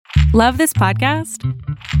Love this podcast?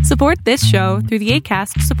 Support this show through the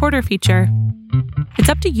Acast supporter feature. It's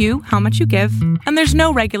up to you how much you give, and there's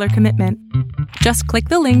no regular commitment. Just click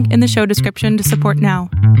the link in the show description to support now.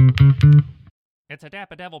 It's a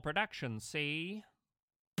Dapper Devil production, see?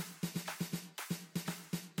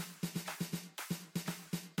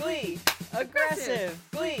 Glee, aggressive,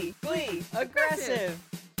 glee, glee, aggressive,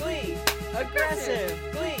 glee, aggressive,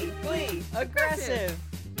 glee, glee, aggressive,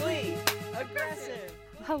 glee, aggressive.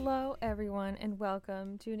 Hello, everyone, and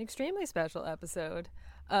welcome to an extremely special episode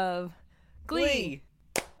of Glee,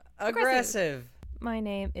 Aggressive. My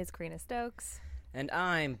name is Karina Stokes. And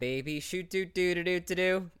I'm Baby Shoot Doo Doo Doo Doo Doo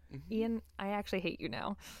Doo. Ian, I actually hate you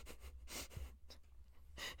now.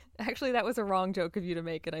 Actually, that was a wrong joke of you to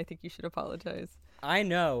make, and I think you should apologize. I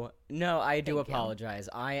know. No, I do Thank you. apologize.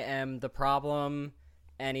 I am the problem.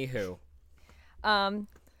 Anywho. Um,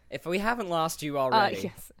 If we haven't lost you already.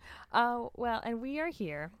 yes. Well, and we are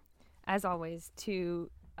here, as always, to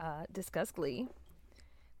discuss Glee.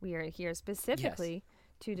 We are here specifically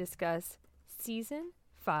to discuss Season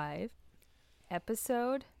 5,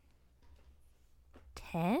 Episode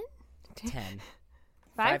 10? 10.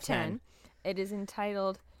 510. It is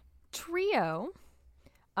entitled Trio.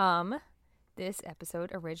 This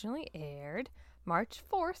episode originally aired March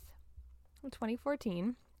 4th,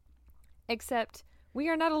 2014. Except we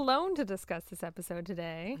are not alone to discuss this episode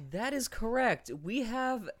today. That is correct. We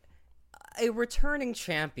have a returning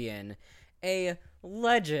champion, a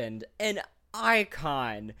legend, an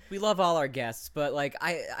icon. We love all our guests, but like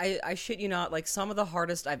I shit you not, like some of the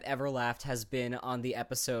hardest I've ever laughed has been on the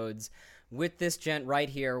episodes with this gent right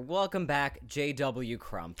here. Welcome back, J.W.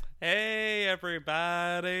 Crump. Hey,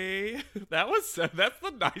 everybody. That's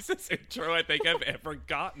the nicest intro I think I've ever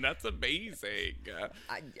gotten. That's amazing.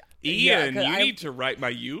 Ian, you need to write my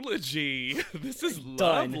eulogy. This is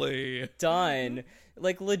lovely. Done.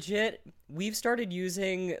 Like, legit, we've started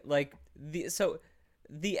using, like,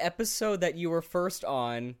 the episode that you were first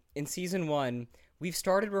on in season 1, we've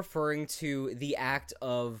started referring to the act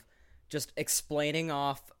of just explaining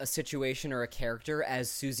off a situation or a character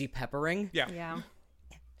as Susie Peppering. Yeah.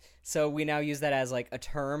 So we now use that as, like, a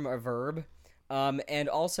term, a verb. And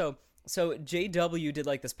also, so JW did,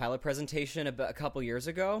 like, this pilot presentation a couple years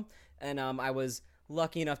ago, and I was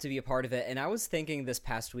lucky enough to be a part of it, and I was thinking this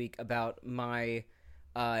past week about my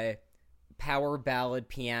power ballad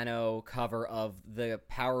piano cover of the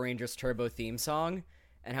Power Rangers Turbo theme song,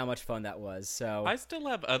 and how much fun that was. So I still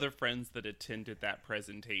have other friends that attended that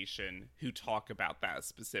presentation who talk about that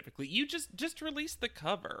specifically. You just release the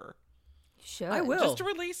cover. You should. I will. Just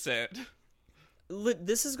release it.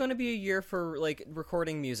 This is going to be a year for, like,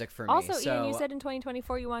 recording music for me. Also, so Ian, you said in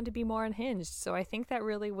 2024 you wanted to be more unhinged, so I think that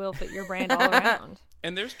really will fit your brand all around.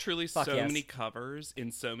 And there's truly Fuck so yes. many covers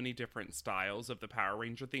in so many different styles of the Power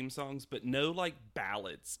Ranger theme songs, but no, like,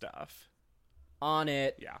 ballad stuff. on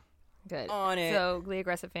it. Yeah. Good. On it. So, Glee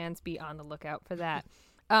Aggressive fans, be on the lookout for that.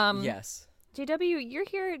 Yes. JW, you're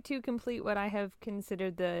here to complete what I have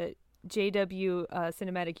considered the JW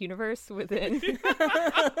cinematic universe within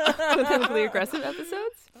within Glee Aggressive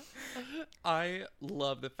episodes. I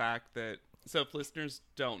love the fact that, so if listeners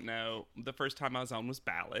don't know, the first time I was on was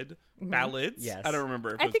Ballads. Yes. I don't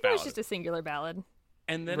remember if I think it was Ballad. just a singular ballad.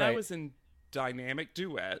 And then I Right. was in Dynamic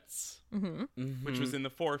Duets, which was in the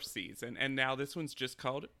 4th season, and now this one's just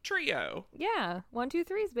called Trio. Yeah, 1, 2,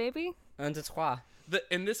 3s, baby. Un, deux, trois.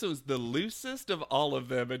 And this was the loosest of all of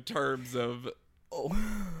them in terms of...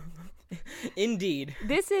 Indeed.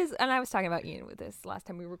 This is, and I was talking about Ian with this last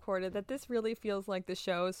time we recorded, that this really feels like the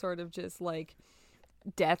show is sort of just like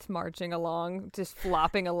death marching along, just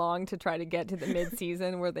flopping along to try to get to the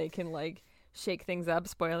mid-season where they can like shake things up.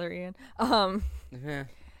 Spoiler, Ian. Eh,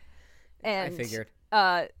 And I figured.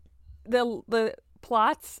 The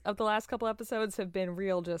plots of the last couple episodes have been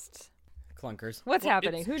real just Clunkers. what's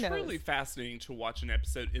happening? It's Who knows? truly fascinating to watch an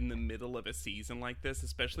episode in the middle of a season like this,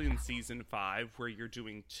 especially in season 5, where you're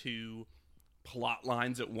doing 2 plot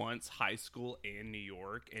lines at once, high school and New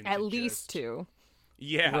York. And At to least just- 2.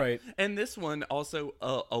 Yeah. Right. And this one also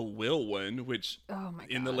a Will one, which Oh my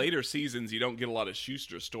in the God. later seasons you don't get a lot of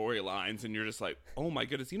Schuster storylines, and you're just like, oh my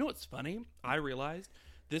goodness. You know what's funny? I realized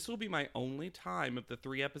this will be my only time of the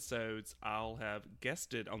 3 episodes I'll have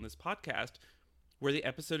guested on this podcast where the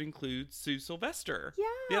episode includes Sue Sylvester.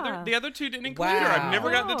 Yeah. The other 2 didn't include her. I've never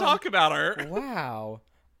gotten to Wow. talk about her. Wow.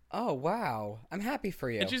 Oh, wow. I'm happy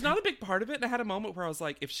for you. And she's not a big part of it, and I had a moment where I was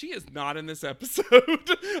like, if she is not in this episode,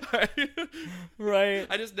 Right.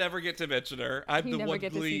 I just never get to mention her. I'm You the never one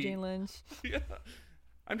get to Glee. see Jane Lynch. Yeah.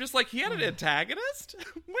 I'm just like, he had an antagonist?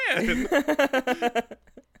 When?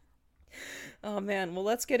 Oh man, well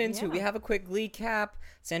let's get into it. We Yeah. have a quick Glee cap.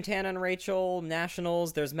 Santana and Rachel,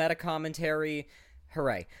 Nationals, there's meta commentary.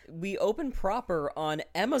 Hooray. We open proper on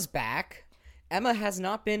Emma's back. Emma has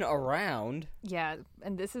not been around. Yeah,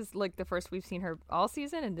 and this is like the first we've seen her all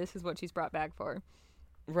season, and this is what she's brought back for.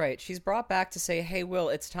 Right, she's brought back to say, hey Will,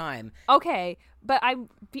 it's time. Okay, but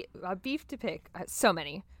beef to pick. So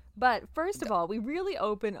many. But first of all, we really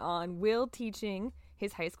open on Will teaching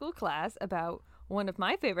his high school class about one of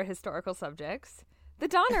my favorite historical subjects, the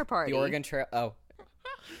Donner Party. The Oregon Trail. Oh.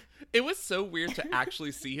 It was so weird to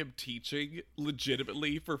actually see him teaching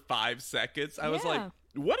legitimately for 5 seconds. I was like, Yeah.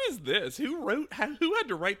 what is this? Who had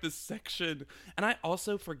to write this section? And I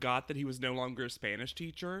also forgot that he was no longer a Spanish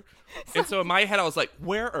teacher. And so in my head, I was like,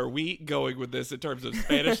 where are we going with this in terms of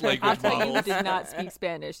Spanish I'll language tell you who models? did not speak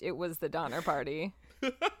Spanish. It was the Donner Party.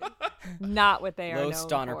 Not what they are Los known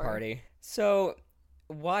Donner for. Party. So,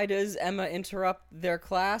 why does Emma interrupt their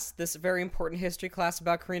class, this very important history class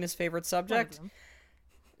about Karina's favorite One of subject? them.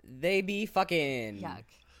 They be fucking. Yuck.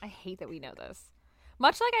 I hate that we know this.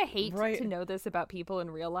 Much like I hate Right. to know this about people in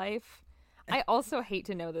real life, I also hate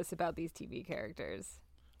to know this about these TV characters.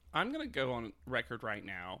 I'm going to go on record right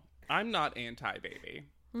now. I'm not anti-baby.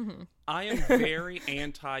 Mm-hmm. I am very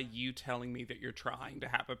anti you telling me that you're trying to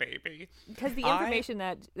have a baby. Because the information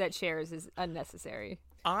that shares is unnecessary.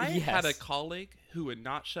 I had a Yes. colleague who would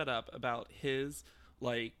not shut up about his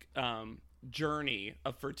journey,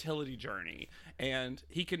 a fertility journey, and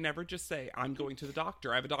he could never just say, I'm going to the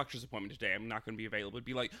doctor. I have a doctor's appointment today. I'm not going to be available. It'd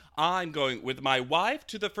be like, I'm going with my wife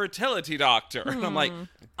to the fertility doctor. And I'm like,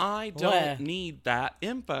 I don't Bleh. need that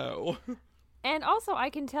info. And also, I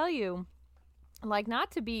can tell you, like, not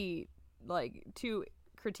to be, like, too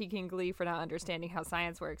critiquing Glee for not understanding how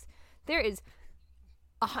science works, there is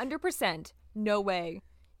 100% no way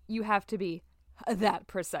you have to be that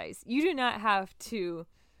precise. You do not have to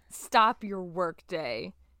stop your work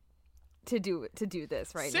day to do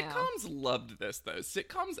this right now. Sitcoms loved this, though.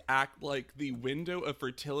 Sitcoms act like the window of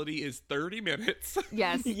fertility is 30 minutes.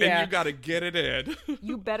 Yes. Yeah. And you got to get it in.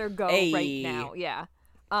 You better go Hey. right now. Yeah.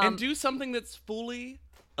 And do something that's fully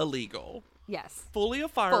illegal. Yes. Fully a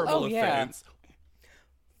fireable Oh, yeah. offense.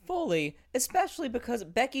 Fully, especially because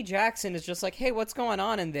Becky Jackson is just like, hey, what's going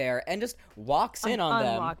on in there? And just walks in on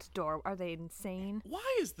them. Unlocked door. Are they insane?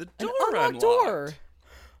 Why is the An door unlocked unlocked? door.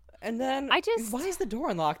 And then, why is the door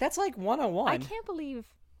unlocked? That's like 101. I can't believe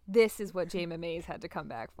this is what Jayma Mays had to come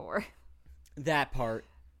back for. That part.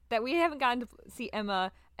 That we haven't gotten to see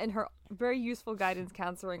Emma and her very useful guidance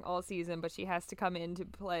counseling all season, but she has to come in to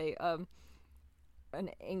play an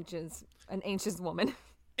ancient woman.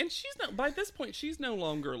 And she's not, by this point, she's no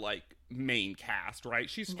longer like main cast, right?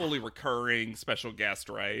 She's fully recurring special guest,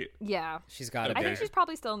 right? Yeah. She's got to I be. think she's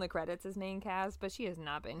probably still in the credits as main cast, but she has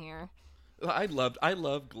not been here. I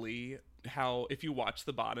love Glee. How if you watch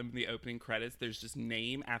the bottom of the opening credits, there's just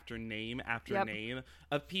name after name after Yep. name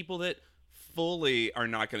of people that fully are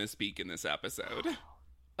not going to speak in this episode.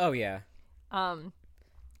 Oh, yeah. And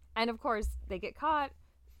of course, they get caught.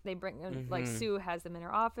 They bring them, like, Sue has them in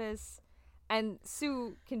her office. And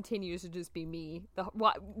Sue continues to just be me.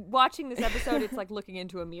 Watching this episode, it's like looking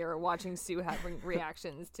into a mirror, watching Sue having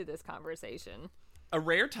reactions to this conversation. A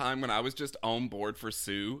rare time when I was just on board for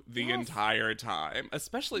Sue the entire time,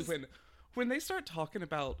 especially when they start talking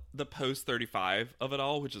about the post 35 of it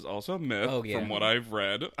all, which is also a myth Oh, yeah. from what I've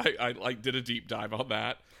read. I like did a deep dive on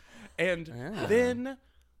that. And then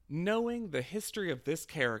knowing the history of this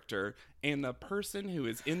character and the person who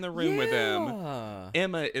is in the room with them, Yeah.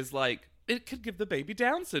 Emma is like, it could give the baby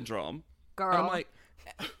Down syndrome. Girl. And I'm like,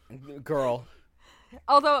 Girl.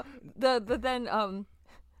 Although, then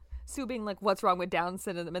Sue being like, what's wrong with Down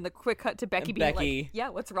syndrome? And the quick cut to Becky being Becky. like, yeah,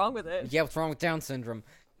 what's wrong with it? Yeah, what's wrong with Down syndrome?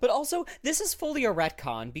 But also, this is fully a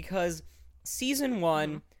retcon because season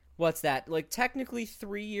 1, what's that? Like, technically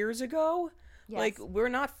 3 years ago? Yes. Like, we're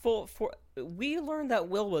not we learned that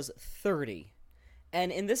Will was 30.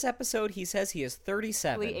 And in this episode, he says he is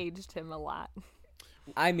 37. We aged him a lot.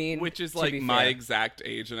 I mean, which is to like be my fair. exact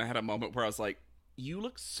age. And I had a moment where I was like, you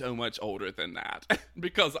look so much older than that.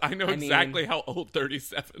 Because I know I mean- exactly how old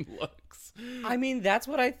 37 looks. I mean, that's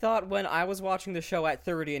what I thought when I was watching the show at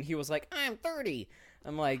 30, and he was like, I'm 30.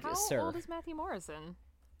 I'm like, How sir. old is Matthew Morrison?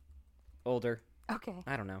 Older. Okay.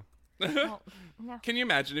 I don't know. Well, no. Can you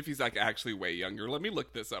imagine if he's like actually way younger? Let me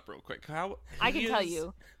look this up real quick. I can tell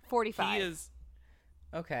you, 45. He is.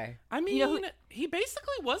 Okay. I mean, You know he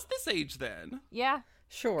basically was this age then. Yeah.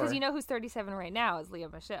 Sure. Because you know who's 37 right now is Leah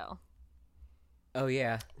Michelle. Oh,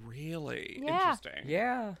 yeah. Really Yeah. interesting.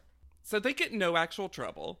 Yeah. So they get no actual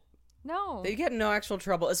trouble. No. They get in no actual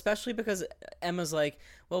trouble, especially because Emma's like,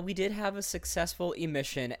 well, we did have a successful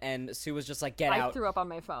emission, and Sue was just like, get I out. threw up on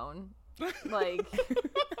my phone. Like,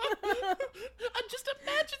 Just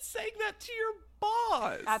imagine saying that to your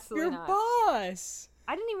boss. absolutely Your not. boss.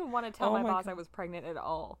 I didn't even want to tell Oh my my boss God. I was pregnant at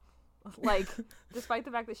all. Like, despite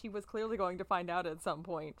the fact that she was clearly going to find out at some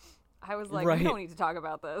point, I was like, Right. we don't need to talk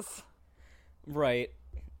about this. Right.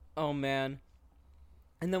 Oh, man.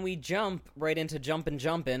 And then we jump right into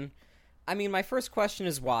Jumpin'. I mean, my first question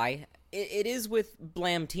is why. It is with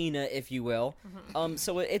Blam Tina, if you will.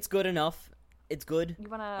 So it's good enough. It's good. You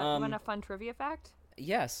want a fun trivia fact?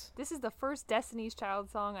 Yes. This is the first Destiny's Child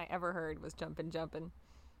song I ever heard was Jumpin'.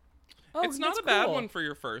 Oh, It's not that's a bad cool. one for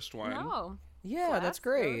your first one. No. Yeah, that's Slaps,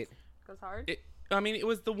 great. Goes hard. It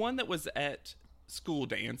was the one that was at school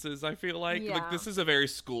dances, I feel like. Yeah. Like, this is a very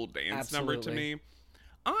school dance number to Absolutely. me.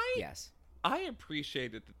 Yes. I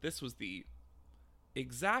appreciated that this was the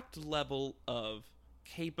exact level of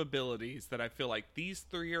capabilities that I feel like these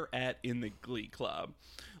three are at in the Glee Club.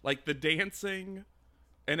 Like, the dancing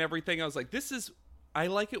and everything, I was like, I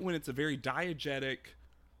like it when it's a very diegetic,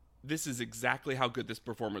 this is exactly how good this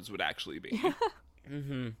performance would actually be.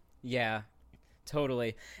 Yeah.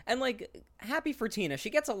 Totally. And, like, happy for Tina. She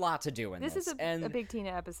gets a lot to do in this. This is and a big Tina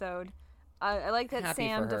episode. I like that Happy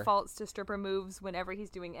Sam for her. defaults to stripper moves whenever he's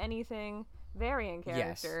doing anything. Very in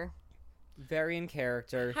character. very in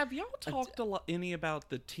character. Have y'all talked any about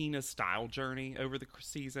the Tina style journey over the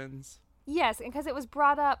seasons? Yes, and because it was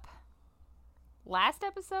brought up last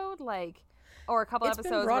episode, like, or a couple It's been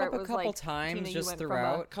episodes brought where up it a was couple like, times Tina, you just went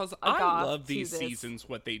throughout. Because a I goth love to these this. seasons,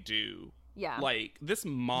 what they do. Yeah. Like, this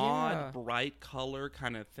mod, Yeah. bright color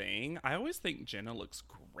kind of thing. I always think Jenna looks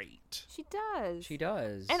great. She does. She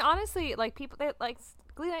does. And honestly, like, people, they, like,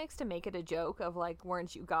 Glee likes to make it a joke of, like,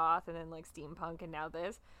 weren't you goth, and then, like, steampunk, and now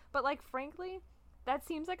this. But, like, frankly, that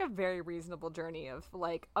seems like a very reasonable journey of,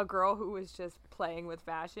 like, a girl who was just playing with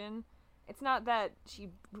fashion. It's not that she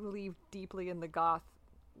believed deeply in the goth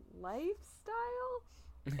lifestyle.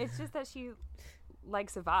 It's just that she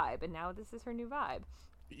likes a vibe, and now this is her new vibe.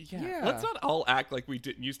 Yeah. Let's not all act like we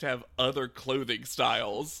didn't used to have other clothing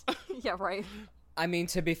styles. Yeah, right. I mean,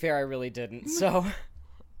 to be fair, I really didn't. So,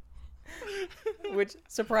 which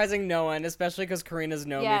surprising no one, especially because Karina's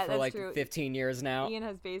known Yeah, me for that's like true. 15 years now. Ian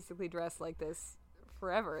has basically dressed like this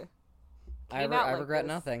forever. I Came out like regret this.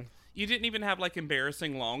 nothing. You didn't even have, like,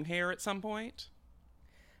 embarrassing long hair at some point?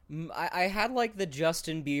 I had like the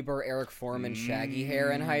Justin Bieber, Eric Foreman shaggy hair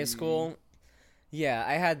in high school. Yeah,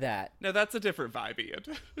 I had that. No, that's a different vibe,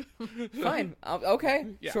 Ian. Fine. Okay,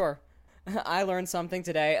 Yeah. sure. I learned something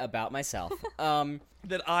today about myself.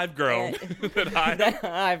 That I've grown. That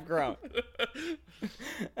I've grown.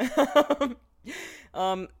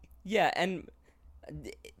 Yeah, and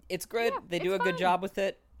it's good. Yeah, They do a it's good fun. job with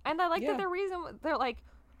it. And I like Yeah. that they're like,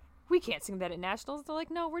 we can't sing that at nationals. They're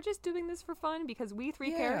like, no, we're just doing this for fun because we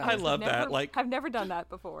three Yeah. characters I love have never, that, like- have never done that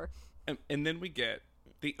before. And then we get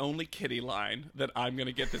the only Kitty line that I'm going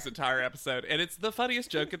to get this entire episode. And it's the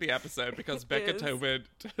funniest joke of the episode because Becca is. Tobin...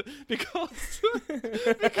 because...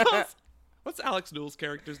 What's Alex Newell's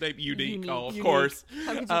character's name? Unique. Oh, of Unique. course.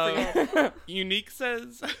 How could you forget? Unique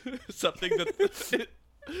says something that...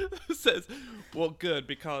 It says, well, good,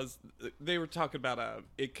 because they were talking about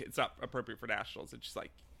it's not appropriate for nationals. And she's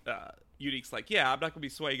like, Unique's like, yeah, I'm not gonna be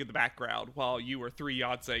swaying in the background while you were three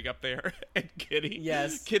yancing up there. And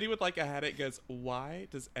Kitty with like a headache goes, why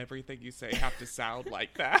does everything you say have to sound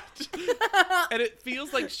like that? And it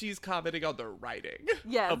feels like she's commenting on the writing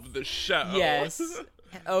Yes. of the show. Yes.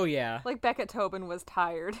 Oh yeah. Like Becca Tobin was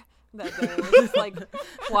tired that day. It was just like,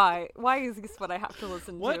 why? Why is this what I have to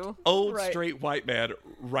listen What to? old Right. straight white man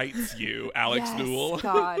writes you, Alex Yes, Newell?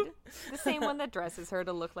 God. The same one that dresses her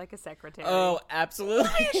to look like a secretary. Oh, absolutely.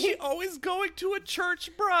 Why is she always going to a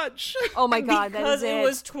church brunch? Oh my God, that Because is it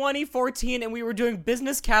was 2014 and we were doing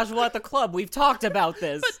business casual at the club. We've talked about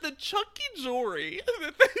this. But the chunky jewelry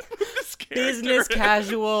that they put this character Business in.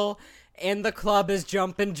 casual and the club is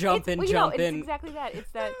jumping. Well, you know, jumping. it's exactly that.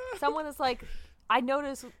 It's that someone is like, I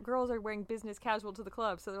notice girls are wearing business casual to the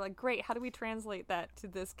club, so they're like, great, how do we translate that to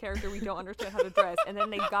this character we don't understand how to dress? And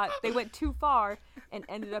then they went too far and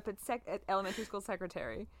ended up at elementary school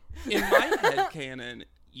secretary. In my headcanon,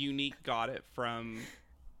 Unique got it from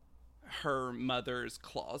her mother's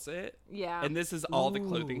closet. Yeah. And this is all the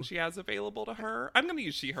clothing she has available to her. I'm going to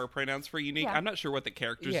use she, her pronouns for Unique. Yeah. I'm not sure what the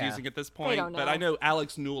character's Yeah. using at this point, don't but know. I know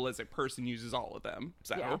Alex Newell as a person uses all of them.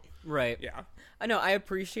 So, Yeah. Right. yeah. I know. I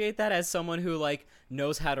appreciate that as someone who like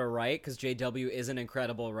knows how to write because JW is an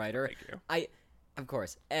incredible writer. Thank you. Of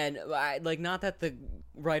course, and I like not that the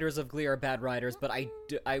writers of Glee are bad writers, but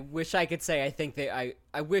I wish I could say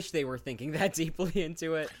I wish they were thinking that deeply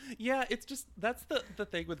into it. Yeah, it's just, that's the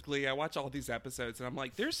thing with Glee. I watch all these episodes and I'm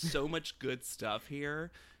like, there's so much good stuff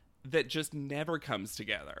here that just never comes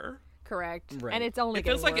together. Correct. Right. And it's only It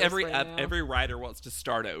feels like getting worse right now. every writer wants to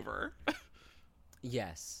start over.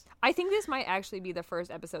 Yes. I think this might actually be the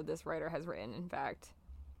first episode this writer has written, in fact.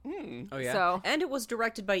 Oh yeah. So- And it was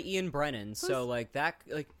directed by Ian Brennan, so like that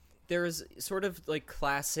like there's sort of like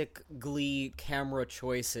classic Glee camera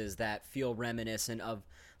choices that feel reminiscent of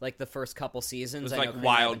like the first couple seasons. It's I know like Corinne and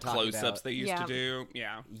I wild have been talking close-ups about. they used Yeah. to do.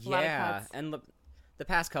 Yeah. lot of Yeah, cuts. and the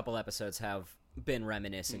past couple episodes have been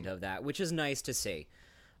reminiscent of that, which is nice to see.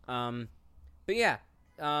 But yeah,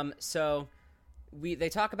 so they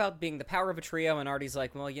talk about being the power of a trio, and Artie's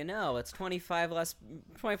like, well, it's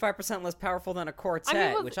 25% less powerful than a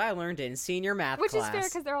quartet, well, which I learned in senior math Which class. is fair,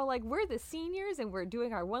 because they're all like, we're the seniors, and we're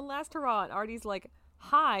doing our one last hurrah. And Artie's like,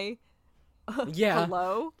 hi. Yeah.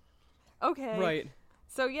 Hello? Okay. Right.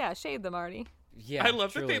 So, yeah, shade them, Artie. Yeah, I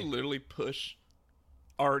love truly. that they literally push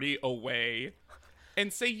Artie away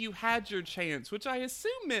and say you had your chance, which I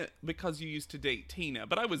assume meant because you used to date Tina,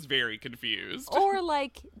 but I was very confused. Or,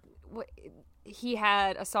 like, he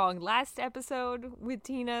had a song last episode with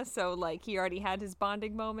Tina, so, like, he already had his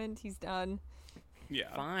bonding moment. He's done.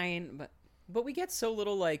 Yeah. Fine, but we get so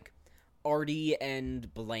little, like, Artie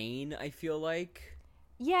and Blaine, I feel like.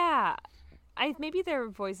 Yeah. Maybe their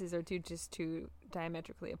voices are just too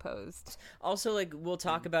diametrically opposed. Also, like, we'll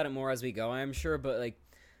talk about it more as we go, I'm sure, but, like,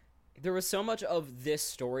 there was so much of this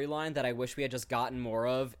storyline that I wish we had just gotten more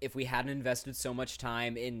of if we hadn't invested so much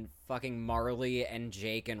time in fucking Marley and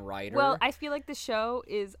Jake and Ryder. Well, I feel like the show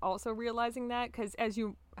is also realizing that, because as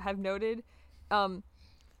you have noted,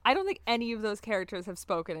 I don't think any of those characters have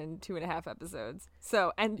spoken in 2.5 episodes.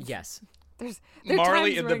 So, and yes. there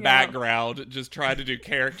Marley times in the running out. background just trying to do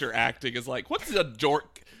character acting is like, what's a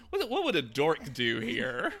dork? What would a dork do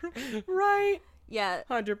here? Right. Yeah,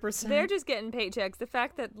 100%. they're just getting paychecks. The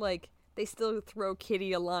fact that, like, they still throw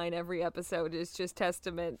Kitty a line every episode is just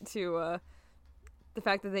testament to the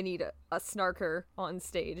fact that they need a snarker on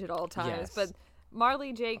stage at all times. Yes. But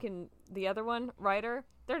Marley, Jake, and the other one, Ryder,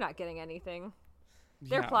 they're not getting anything.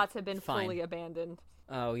 Their Yeah. plots have been Fine. fully abandoned.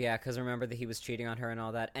 Oh, yeah, because remember that he was cheating on her and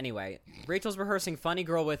all that. Anyway, Rachel's rehearsing Funny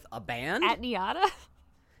Girl with a band? At Niata?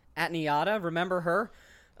 At Niata, remember her?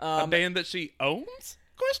 A band that she owns?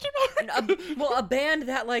 Question mark. A band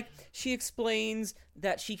that, like, she explains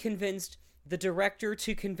that she convinced the director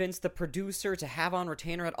to convince the producer to have on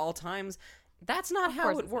retainer at all times. That's not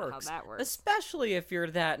how course it it's not how works. that works. Especially if you're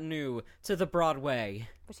that new to the Broadway.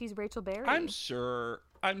 But she's Rachel Berry. I'm sure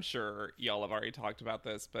y'all have already talked about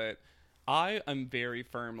this, but I am very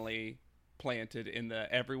firmly planted in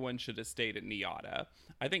the everyone should have stayed at Niata.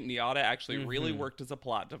 I think Niata actually really worked as a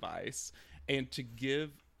plot device, and to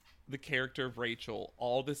give the character of Rachel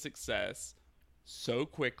all the success so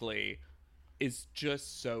quickly is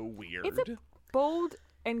just so weird. It's a bold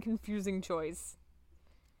and confusing choice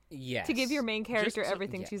Yes. to give your main character Just-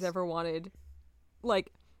 everything she's yes. ever wanted,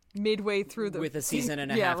 like, midway through the... With a season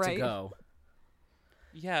and a Yeah, half right. to go.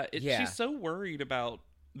 Yeah, Yeah. she's so worried about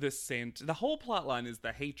this the whole plot line is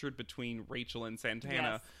the hatred between Rachel and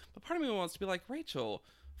Santana. Yes. But part of me wants to be like, Rachel,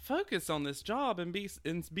 focus on this job and be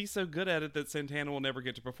so good at it that Santana will never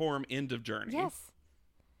get to perform. End of journey. Yes.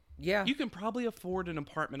 Yeah. You can probably afford an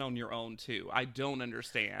apartment on your own too. I don't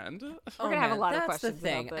understand. We're going to have a lot of that's questions the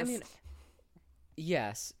thing. about this. I mean,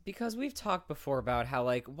 yes, because we've talked before about how,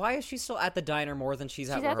 like, why is she still at the diner more than she's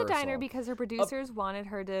at She's at the rehearsal? diner because her producers wanted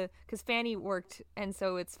her to... Because Fanny worked, and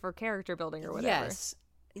so it's for character building or whatever.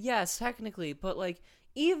 Yes, technically, but, like,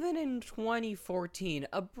 even in 2014,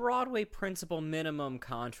 a Broadway principal minimum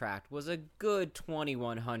contract was a good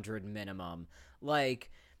 $2,100 minimum. Like,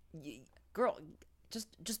 girl,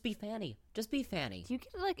 just be Fanny. Just be Fanny. Do you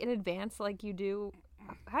get, like, in advance like you do?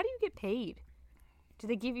 How do you get paid? Do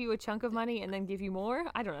they give you a chunk of money and then give you more?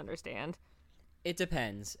 I don't understand. It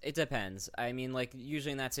depends. I mean, like,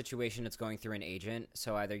 usually in that situation, it's going through an agent.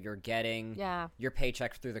 So either you're getting your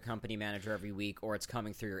paycheck through the company manager every week, or it's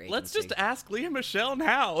coming through your agency. Let's just ask Leah Michelle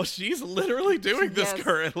now. She's literally doing this Yes.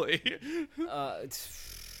 currently.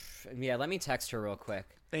 Yeah, let me text her real quick.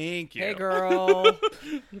 Thank you. Hey, girl.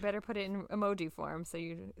 You better put it in emoji form so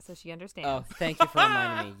she understands. Oh, thank you for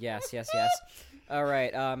reminding me. Yes. All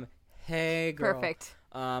right. Hey, girl. Perfect.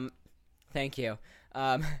 Thank you.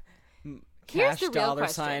 Here's Cash the real dollar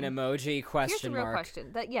question. sign emoji Here's question the real mark.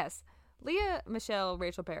 question. That yes, Leah Michelle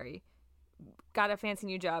Rachel Berry got a fancy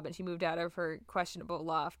new job and she moved out of her questionable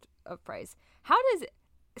loft of price. How does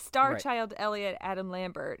star Right. child Elliot Adam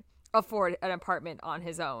Lambert afford an apartment on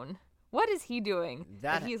his own What is he doing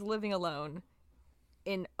that he is living alone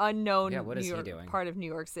in unknown what is he doing? part of New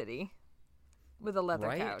York City with a leather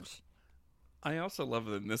couch? I also love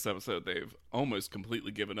that in this episode they've almost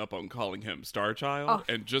completely given up on calling him Starchild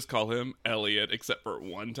and just call him Elliot, except for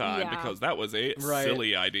one time because that was a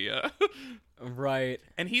silly idea. Right.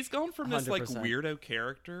 And he's gone from this 100%. like weirdo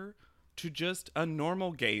character to just a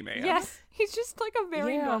normal gay man. Yes, he's just like a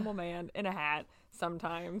very normal man in a hat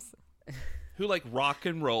sometimes. Who like rock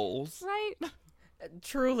and rolls. Right.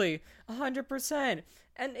 Truly, 100%.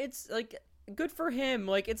 And it's like good for him.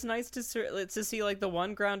 Like, it's nice to see like the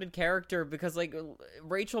one grounded character, because like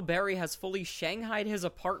Rachel Berry has fully shanghaied his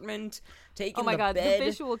apartment, taken the God, bed. the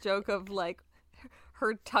visual joke of like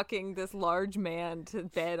her tucking this large man to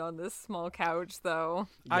bed on this small couch, though.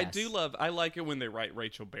 Yes. I like it when they write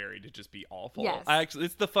Rachel Berry to just be awful. Yes.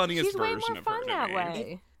 It's the funniest She's way version more of fun her to that me.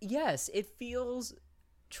 way. Yes, it feels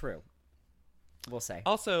true. We'll say.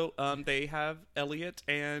 Also, they have Elliot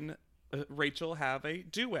and Rachel have a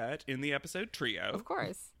duet in the episode Trio. Of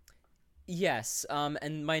course. Yes,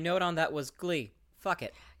 and my note on that was Glee. Fuck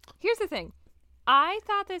it. Here's the thing. I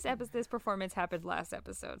thought this performance happened last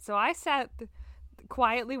episode, so I sat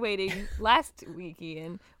quietly waiting last week,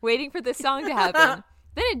 Ian, waiting for this song to happen.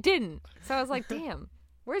 Then it didn't. So I was like, damn,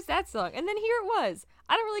 where's that song? And then here it was.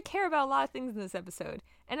 I don't really care about a lot of things in this episode.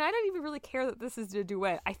 And I don't even really care that this is a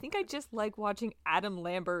duet. I think I just like watching Adam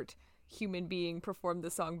Lambert, human being, perform the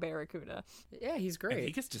song Barracuda. Yeah, he's great. And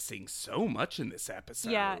he gets to sing so much in this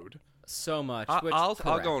episode. Yeah. So much. I'll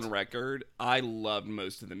go on record. I loved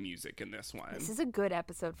most of the music in this one. This is a good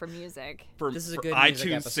episode for music. This is a for good iTunes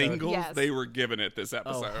music episode. singles, Yes. they were giving it this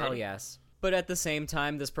episode. Oh, hell yes. But at the same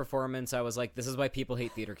time, this performance, I was like, this is why people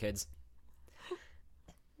hate theater kids.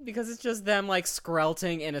 Because it's just them, like,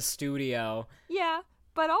 skrelting in a studio. Yeah,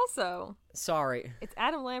 but also, Sorry. it's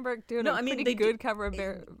Adam Lambert doing No, a I mean, pretty they good cover of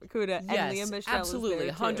Barracuda, Yes, and Leah Michelle absolutely,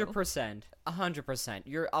 is there, too. 100%.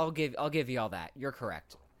 100%. I'll give you all that. You're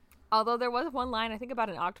correct. Although there was one line, I think, about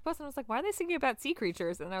an octopus, and I was like, why are they singing about sea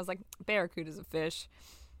creatures? And I was like, Barracuda's a fish.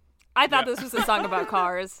 I thought this was a song about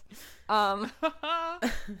cars.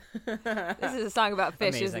 This is a song about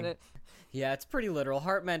fish, Amazing. isn't it? Yeah, it's pretty literal.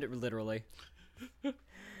 Hart meant it literally.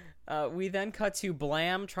 We then cut to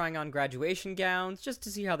Blam trying on graduation gowns just to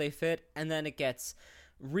see how they fit, and then it gets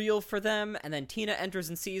real for them, and then Tina enters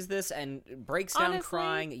and sees this and breaks down Honestly,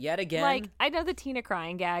 crying yet again. Like, I know the Tina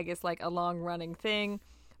crying gag is like a long-running thing,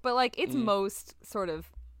 but like it's most sort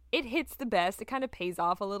of, it hits the best. It kind of pays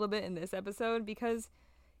off a little bit in this episode because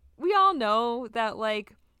we all know that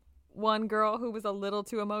like one girl who was a little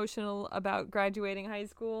too emotional about graduating high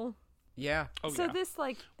school. Yeah. So this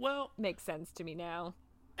like Well, makes sense to me now.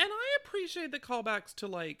 and I appreciate the callbacks to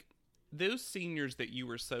like those seniors that you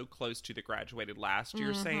were so close to that graduated last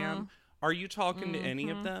year, Sam. Are you talking to any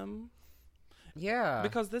of them? Yeah.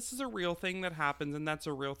 Because this is a real thing that happens, and that's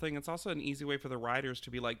a real thing. It's also an easy way for the writers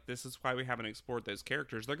to be like, this is why we haven't explored those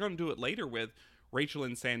characters. They're going to do it later with Rachel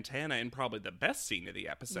and Santana in probably the best scene of the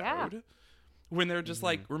episode. Yeah. When they're just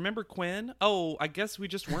like, remember Quinn? Oh, I guess we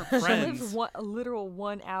just weren't She friends. lives a literal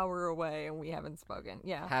 1 hour away, and we haven't spoken.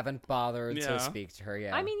 Yeah. Haven't bothered Yeah. to speak to her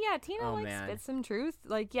yet. I mean, yeah, Tina Oh, like man. spits some truth.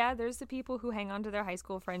 Like, yeah, there's the people who hang on to their high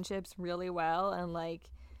school friendships really well and like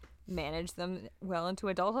manage them well into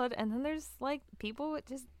adulthood, and then there's like people that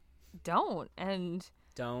just don't. And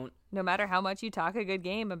don't. no matter how much you talk a good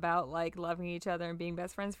game about like loving each other and being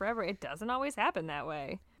best friends forever, it doesn't always happen that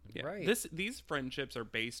way. Yeah. Right. These friendships are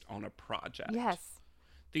based on a project. Yes.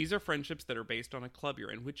 These are friendships that are based on a club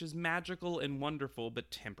you're in, which is magical and wonderful,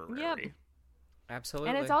 but temporary. Yep. Absolutely.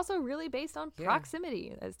 And it's also really based on Yeah.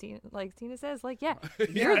 proximity, as Tina says. Like, yeah,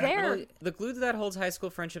 you're there. Well, the glue that holds high school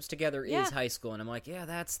friendships together Yeah. is high school, and I'm like, yeah,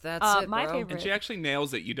 that's it, my bro. favorite- And she actually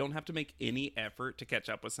nails it. You don't have to make any effort to catch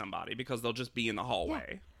up with somebody because they'll just be in the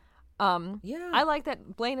hallway. Yeah. I like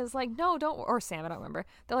that Blaine is like, no, don't, or Sam, I don't remember.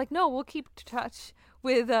 They're like, no, we'll keep touch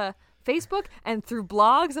with Facebook and through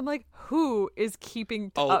blogs. I'm like, who is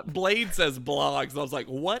keeping Oh, up? Blade says blogs. And I was like,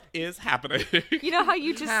 what is happening? You know how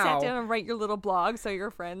you just How? sat down and write your little blog so your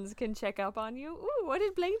friends can check up on you? Ooh, what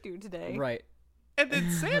did Blaine do today? Right. And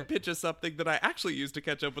then Sam pitches something that I actually use to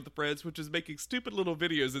catch up with the friends, which is making stupid little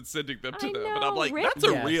videos and sending them to I them. And know, I'm like, Rip. that's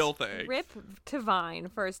a Yes. real thing. Rip to Vine,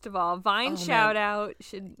 first of all. Vine Oh, shout man. out.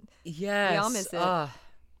 Yes. We all miss it.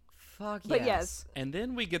 Fuck But yes, And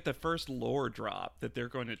then we get the first lore drop that they're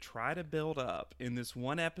going to try to build up in this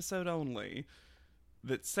one episode only,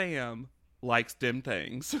 that Sam likes dim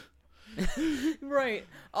things. Right.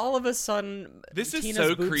 All of a sudden, This is Tina's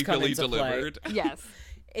so boobs come creepily into play. delivered. yes.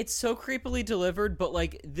 It's so creepily delivered, but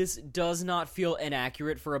like this does not feel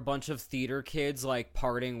inaccurate for a bunch of theater kids like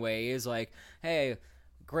parting ways. Like, hey,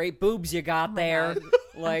 great boobs you got there.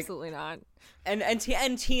 Like, Absolutely not.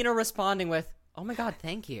 and Tina responding with, "Oh my god,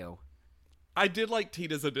 thank you." I did like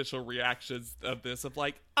Tina's initial reactions of this, of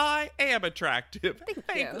like, I am attractive.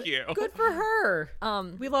 Thank you. Good for her.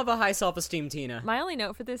 We love a high self-esteem Tina. My only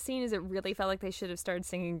note for this scene is it really felt like they should have started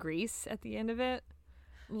singing Grease at the end of it.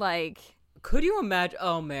 Like, Could you imagine?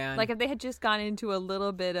 Oh man. if they had just gone into a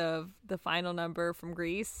little bit of the final number from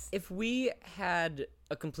Grease. If we had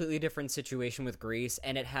a completely different situation with Grease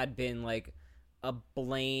and it had been like a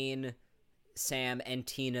Blaine, Sam, and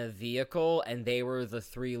Tina vehicle and they were the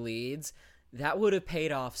three leads, that would have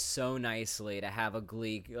paid off so nicely to have a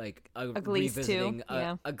Glee, like a Glease revisiting 2,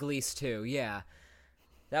 yeah. a Glease 2, yeah.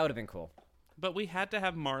 That would have been cool. But we had to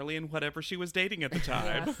have Marley and whatever she was dating at the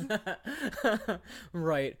time.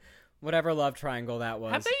 Right. Whatever love triangle that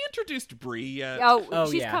was. Have they introduced Brie yet? Oh,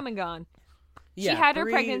 she's yeah. come and gone. Yeah, She had her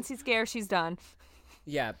Brie- pregnancy scare. She's done.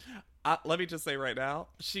 Yeah. Let me just say right now,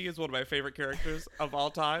 she is one of my favorite characters of all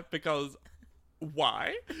time because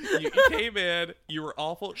why? You came in, you were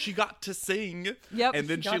awful. She got to sing, Yep, and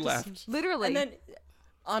then she she got to left. Literally. And then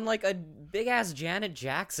on like a big ass Janet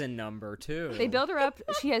Jackson number too. They build her up.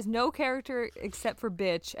 She has no character except for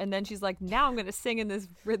bitch, and then she's like, "Now I'm gonna sing in this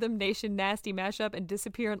Rhythm Nation nasty mashup and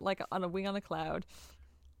disappear like on a wing on a cloud."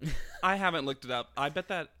 I haven't looked it up. I bet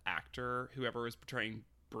that actor, whoever was portraying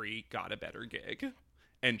Brie, got a better gig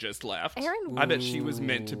and just left. Aaron- I bet she was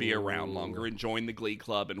meant to be around longer and join the Glee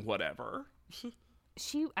Club and whatever.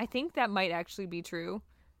 I think that might actually be true,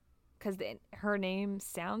 because her name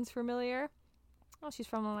sounds familiar. Oh, she's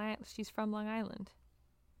from Long Island.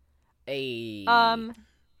 Hey.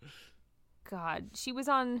 God, she was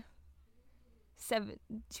on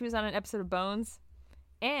an episode of Bones,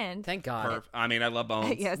 and Thank God. I mean, I love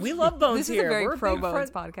Bones. yes, We love Bones this here. is a very We're pro big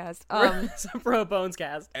Bones friend- podcast. It's a pro Bones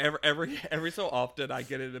cast. Every so often, I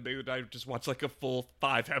get in the mood. I just watch like a full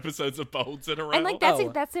 5 episodes of Bones in a row. And like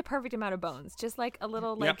Oh. that's the perfect amount of bones. Just like a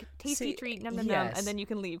little Yep. tasty See, treat, num num yes. num, and then you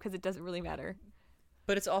can leave because it doesn't really matter.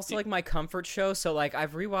 But it's also like my comfort show, so like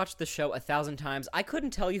I've rewatched the show 1,000 times. I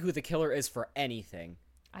couldn't tell you who the killer is for anything.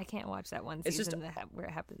 I can't watch that one It's season just- where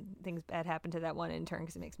things bad happen to that one intern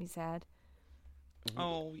because it makes me sad.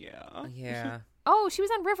 Oh yeah. Yeah. Oh, she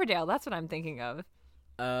was on Riverdale. That's what I'm thinking of.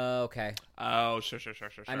 Okay. Oh sure.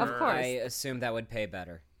 I'm- Of course. I assume that would pay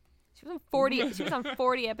better. She was on 40. She was on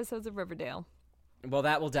 40 episodes of Riverdale. Well,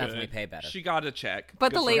 that will definitely Good. pay better. She got a check.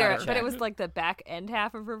 But Good the for later, her. check. but it was like the back end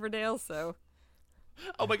half of Riverdale. So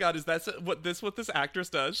Oh my God, is that what this actress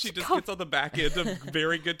does? She just gets on the back end of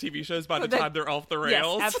very good TV shows by the that- time they're off the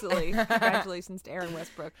rails. yes, absolutely. Congratulations to Aaron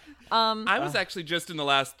Westbrook. I was actually just in the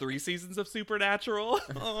last 3 seasons of Supernatural.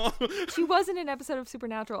 Oh. She was in an episode of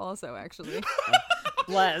Supernatural also, actually.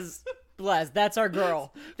 Bless. That's our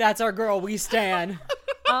girl. That's our girl. We stan.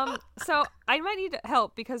 So I might need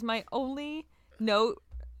help because my only note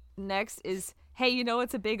next is, hey, you know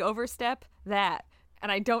it's a big overstep? That.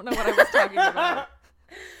 And I don't know what I was talking about.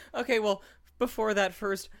 Okay, well, before that,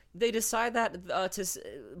 first they decide that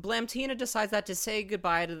Blamtina decides that to say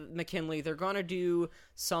goodbye to McKinley, they're gonna do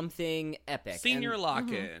something epic. Senior And-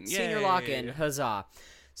 lock-in. Senior Yay. lock-in, huzzah!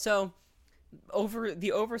 So,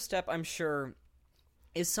 the overstep, I'm sure,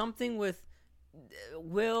 is something with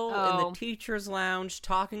Will in the teacher's lounge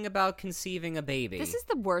talking about conceiving a baby. This is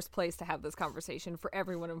the worst place to have this conversation for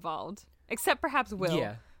everyone involved, except perhaps Will,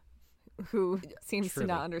 Yeah. who seems to Truly.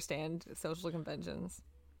 not understand social conventions.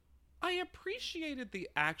 I appreciated the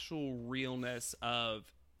actual realness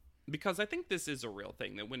of, because I think this is a real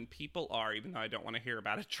thing, that when people are, even though I don't want to hear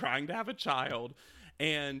about it, trying to have a child,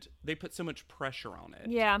 and they put so much pressure on it.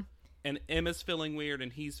 Yeah. And Emma's feeling weird,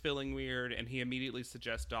 and he's feeling weird, and he immediately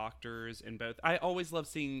suggests doctors in both. I always love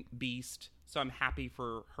seeing Beast, so I'm happy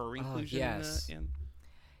for her inclusion yes. in the.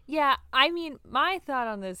 Yeah, I mean, my thought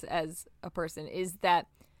on this as a person is that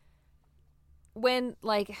when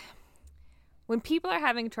people are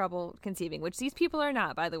having trouble conceiving, which these people are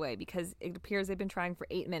not, by the way, because it appears they've been trying for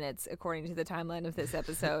 8 minutes, according to the timeline of this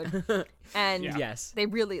episode. And Yeah. Yes. they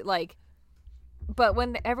really, but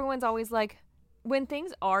when everyone's always like, when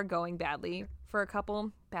things are going badly for a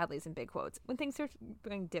couple, badly's in big quotes, when things are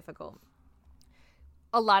going difficult,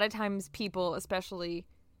 a lot of times people, especially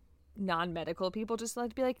non-medical people, just like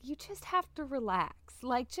to be like, you just have to relax.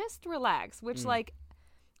 Just relax, which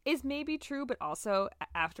is maybe true, but also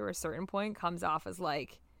after a certain point comes off as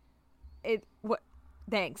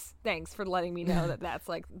thanks for letting me know that's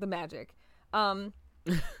like the magic. And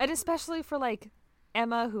especially for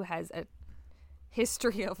Emma, who has a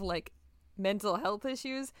history of mental health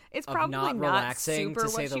issues, it's Of probably not not relaxing, super to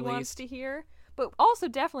say what the she wants least. to hear. But also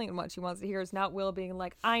definitely what she wants to hear is not Will being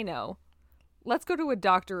like, I know, let's go to a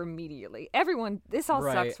doctor immediately. Everyone, this all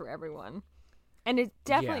Right. sucks for everyone. And it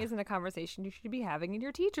definitely Yeah. isn't a conversation you should be having in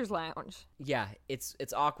your teacher's lounge. Yeah, it's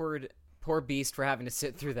awkward. Poor Beast for having to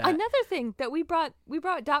sit through that. Another thing that we brought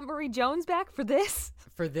Dot Marie Jones back for this.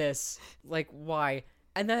 For this. Like, why?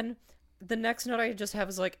 And then the next note I just have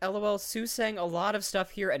is like, LOL, Sue saying a lot of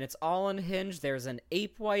stuff here, and it's all unhinged. There's an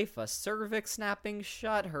ape wife, a cervix snapping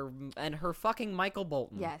shut, her fucking Michael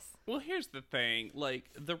Bolton. Yes. Well, here's the thing. Like,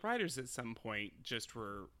 the writers at some point just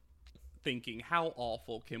were thinking, how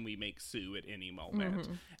awful can we make Sue at any moment?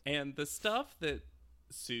 And the stuff that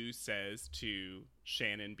Sue says to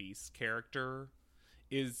Shannon Beast's character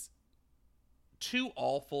is too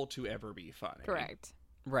awful to ever be funny. Correct.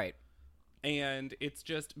 Right. And it's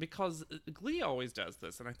just because Glee always does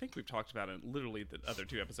this, and I think we've talked about it literally the other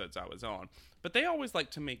 2 episodes I was on, but they always like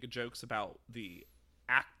to make jokes about the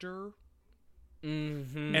actor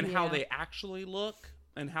and how they actually look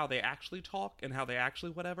and how they actually talk and how they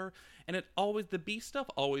actually whatever. And it always, the B stuff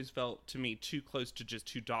always felt to me too close to just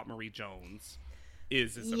who Dot Marie Jones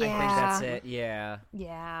is as a Yeah. I think that's it. Yeah.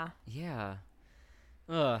 Yeah. Yeah.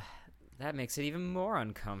 Ugh. That makes it even more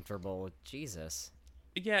uncomfortable. Jesus.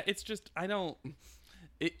 Yeah, it's just,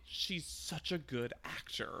 she's such a good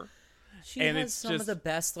actor. She And has it's some just- of the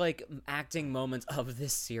best, like, acting moments of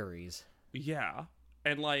this series. Yeah.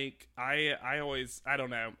 And, like, I don't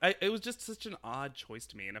know. It was just such an odd choice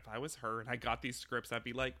to me. And if I was her and I got these scripts, I'd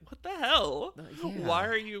be like, what the hell? Yeah. Why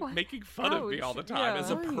are you making fun of me all the time Ouch. as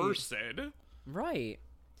a Right. person? Right.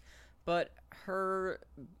 But her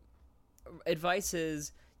advice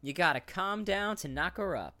is, you gotta calm down to knock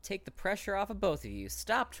her up. Take the pressure off of both of you.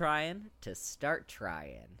 Stop trying to start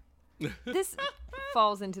trying. This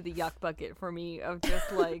falls into the yuck bucket for me of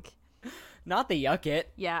just like, Not the yuck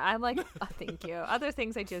it. yeah, I'm like, oh, thank you. Other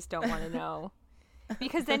things I just don't want to know.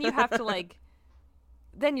 Because then you have to like,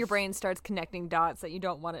 then your brain starts connecting dots that you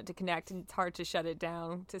don't want it to connect, and it's hard to shut it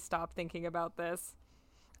down to stop thinking about this.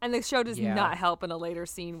 And the show does Yeah. not help in a later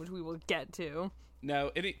scene, which we will get to.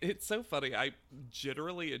 No, it's so funny. I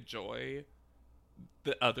generally enjoy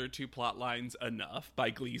the other 2 plot lines enough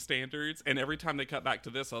by Glee standards. And every time they cut back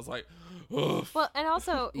to this, I was like, ugh. Well, and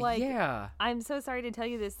also, like, Yeah. I'm so sorry to tell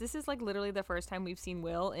you this. This is like literally the first time we've seen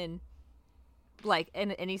Will in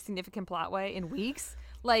any significant plot way in weeks.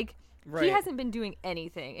 Like, he Right. hasn't been doing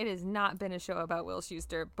anything. It has not been a show about Will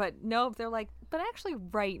Schuester. But no, they're like, but actually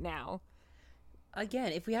right now.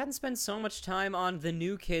 Again, if we hadn't spent so much time on the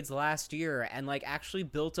new kids last year and, like, actually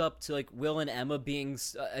built up to, like, Will and Emma being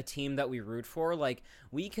a team that we root for, like,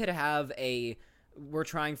 we could have we're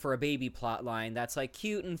trying for a baby plot line that's, like,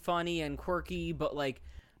 cute and funny and quirky, but, like,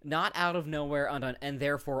 not out of nowhere and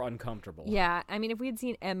therefore uncomfortable. Yeah, I mean, if we had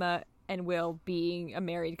seen Emma and Will being a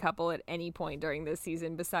married couple at any point during this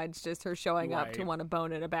season, besides just her showing up to Right. want to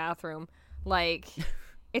bone in a bathroom, like,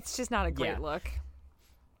 it's just not a great Yeah. look.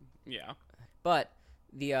 Yeah. But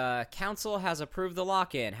the council has approved the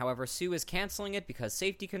lock-in. However, Sue is canceling it because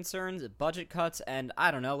safety concerns, budget cuts, and,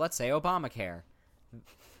 I don't know, let's say Obamacare.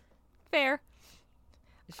 Fair.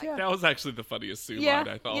 That was actually the funniest Sue Yeah, line,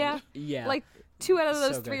 I thought. yeah. Yeah. Like, 2 out of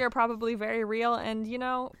those So 3 good. are probably very real, and you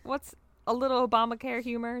know what's a little Obamacare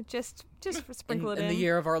humor? Just for sprinkle it in in. the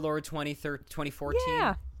year of our Lord 2014.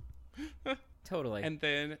 Yeah. Totally. And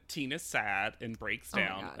then Tina's sad and breaks Oh my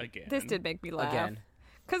down God. again. This did make me laugh. Again.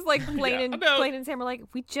 Because, like, Blaine, Yeah, and, no. Blaine and Sam are like,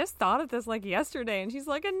 we just thought of this, like, yesterday. And she's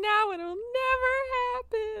like, and now it'll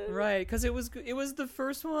never happen. Right, because it was the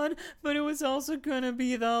first one, but it was also gonna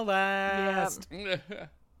be the last.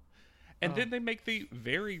 And then they make the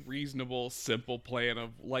very reasonable, simple plan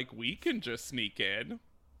of, like, we can just sneak in.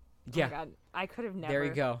 Oh Yeah, my God. I could have never. there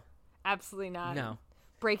you go. Absolutely not. No,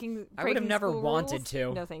 Breaking I would have never school wanted rules?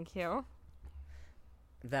 to. No, thank you.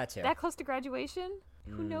 that too. That close to graduation?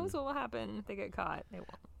 Mm. Who knows what will happen if they get caught? They won't.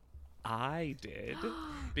 I did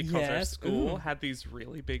because our Yes, school ooh. had these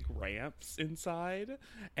really big ramps inside,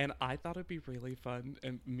 and I thought it'd be really fun.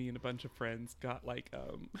 And me and a bunch of friends got like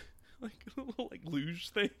little like luge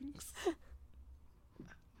things.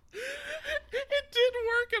 It didn't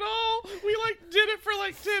work at all. We like did it for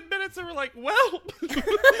like 10 minutes, and we're like, "Well,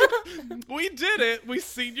 we did it. We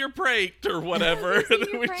senior pranked or whatever." And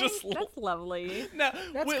then we just That's lovely. no,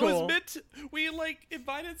 That's it cool. was meant to, we like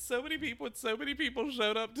invited so many people and so many people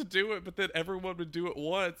showed up to do it, but then everyone would do it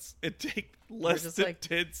once. It'd take less just than like,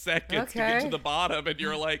 10 seconds to get okay. to the bottom, and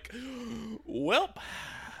you're like, well,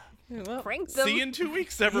 Well, Prank them. see you in 2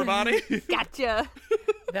 weeks, everybody. Gotcha.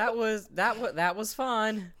 that was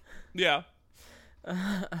fun. Yeah.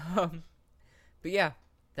 But yeah,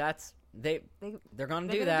 they're gonna They're do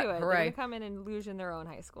gonna that. do it. They're Hooray! gonna come in and luge in their own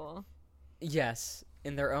high school. Yes,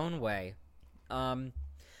 in their own way.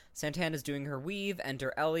 Santana's doing her weave.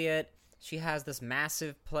 Enter Elliot. She has this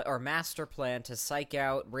massive master plan to psych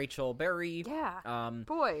out Rachel Berry. Yeah.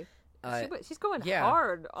 Boy. She's going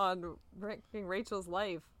hard on wrecking Rachel's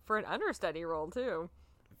life for an understudy role, too.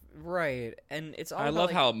 Right. And it's all I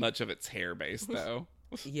love how much of it's hair-based, though.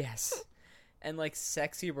 Yes. And, like,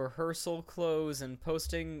 sexy rehearsal clothes and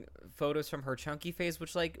posting photos from her chunky phase,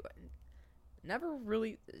 which, like, never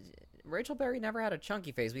really... Rachel Berry never had a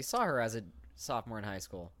chunky phase. We saw her as a sophomore in high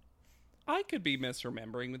school. I could be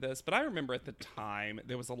misremembering this, but I remember at the time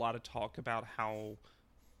there was a lot of talk about how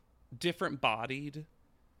different-bodied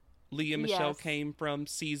Leah Michele came from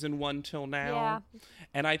season 1 till now. Yeah.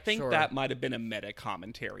 And I think that might have been a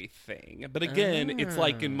meta-commentary thing. But again, it's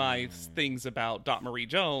like in my things about Dot Marie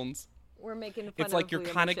Jones... We're making fun It's like of you're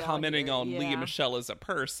Leah kind of Michele commenting here. on Leah Michele as a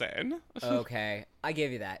person. Okay. I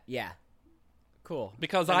give you that. Yeah. Cool.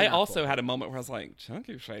 Because I also had a moment where I was like,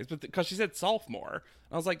 chunky phase, but because she said sophomore.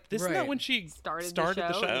 I was like, isn't that when she started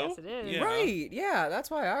the show? Yes, it is. Yeah. Right. Yeah,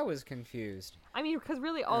 that's why I was confused. I mean, because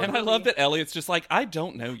really all And I love that Elliot's just like, I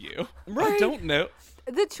don't know you. Right. I don't know.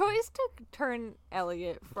 The choice to turn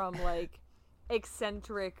Elliot from, like,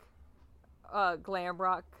 eccentric glam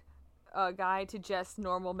rock guy to just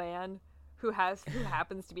normal man who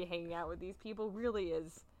happens to be hanging out with these people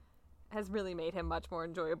has really made him much more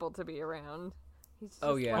enjoyable to be around. He's just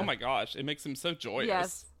Oh, yeah. Oh my gosh, it makes him so joyous.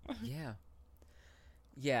 Yes. Yeah.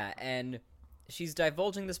 Yeah, and she's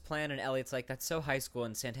divulging this plan, and Elliot's like, that's so high school,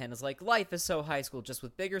 and Santana's like, life is so high school, just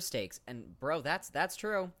with bigger stakes. And, bro, that's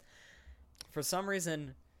true. For some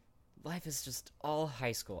reason, life is just all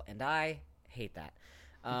high school, and I hate that.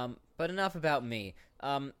 But enough about me.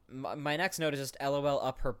 My next note is just LOL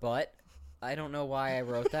up her butt. I don't know why I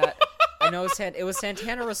wrote that. I know it was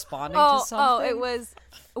Santana responding to something. Oh, it was,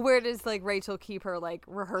 where does, like, Rachel keep her, like,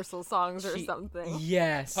 rehearsal songs or something?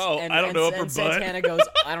 Yes. Oh, I don't know up her butt. Santana goes,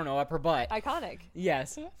 I don't know, up her butt. Iconic.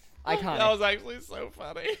 Yes. Iconic. That was actually so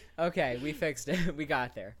funny. Okay, we fixed it. We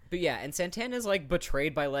got there. But yeah, and Santana's, like,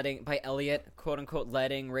 betrayed by Elliot, quote-unquote,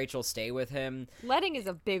 letting Rachel stay with him. Letting is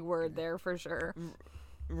a big word there, for sure.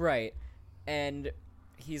 Right. And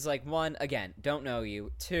he's like, 1, again, don't know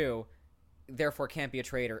you. 2, therefore can't be a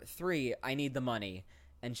traitor. 3, I need the money.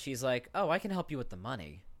 And she's like, oh, I can help you with the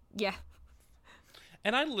money. Yeah.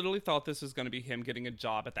 And I literally thought this was going to be him getting a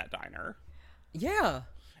job at that diner. Yeah.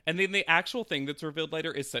 And then the actual thing that's revealed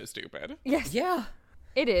later is so stupid. Yes. Yeah.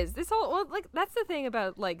 It is. That's the thing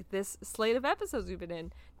about, like, this slate of episodes we've been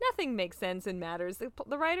in. Nothing makes sense and matters.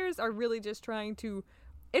 The writers are really just trying to...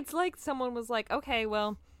 It's like someone was like, okay,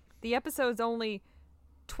 well, the episode's only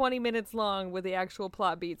 20 minutes long with the actual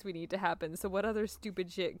plot beats we need to happen, so what other stupid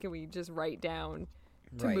shit can we just write down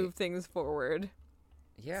to move things forward?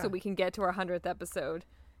 Yeah. So we can get to our 100th episode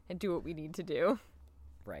and do what we need to do.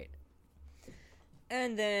 Right.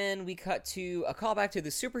 And then we cut to a callback to the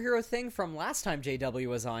superhero thing from last time JW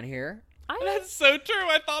was on here. That's so true.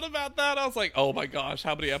 I thought about that. I was like, oh my gosh,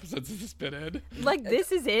 how many episodes has this been in? Like,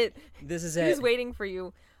 this is it. This is it. He's waiting for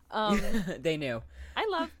you. They knew. I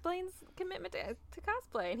love Blaine's commitment to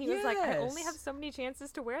cosplay. And he was like, I only have so many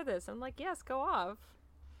chances to wear this. I'm like, yes, go off.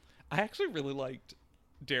 I actually really liked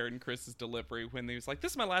Darren Chris's delivery when he was like,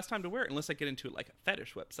 this is my last time to wear it unless I get into like a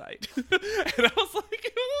fetish website. And I was like,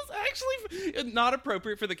 it was actually not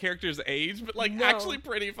appropriate for the character's age, but like actually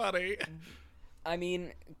pretty funny. I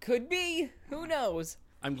mean, could be. Who knows?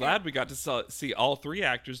 I'm glad we got to see all 3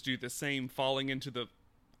 actors do the same falling into the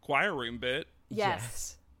choir room bit.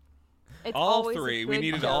 Yes. It's all always 3. We good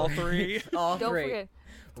needed show. all 3. All Don't 3. forget.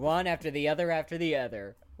 One after the other after the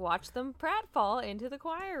other. Watch them pratfall into the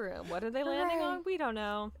choir room. What are they landing on? We don't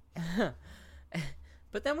know.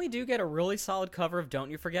 But then we do get a really solid cover of Don't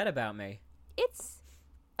You Forget About Me. It's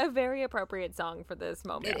a very appropriate song for this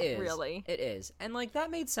moment. It is. Really. It is. And, like, that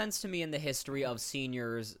made sense to me in the history of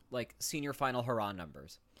seniors, like, senior final hurrah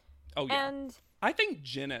numbers. Oh, yeah. And I think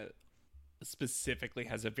Jenna specifically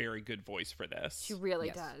has a very good voice for this. she really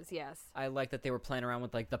Yes. does, yes. I like that they were playing around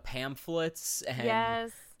with, like, the pamphlets and...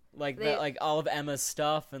 Yes. Like, They- like all of Emma's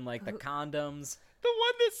stuff and, like, the condoms. The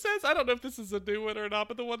one that says, I don't know if this is a new one or not,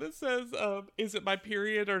 but the one that says, is it my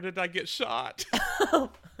period or did I get shot?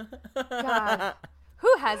 God.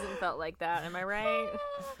 Who hasn't felt like that? Am I right?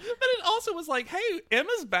 But it also was like, hey,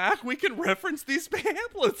 Emma's back. We can reference these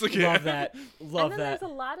pamphlets again. Love that. Love and then that.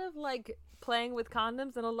 there's a lot of, like, playing with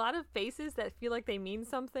condoms and a lot of faces that feel like they mean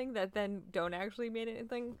something that then don't actually mean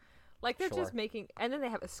anything. Like, they're just making... And then they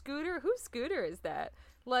have a scooter. Whose scooter is that?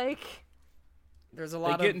 Like... There's a They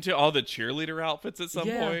lot get of... into all the cheerleader outfits at some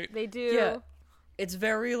point. They do. Yeah. It's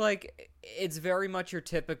very, like... It's very much your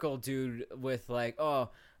typical dude with, like, oh,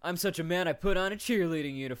 I'm such a man, I put on a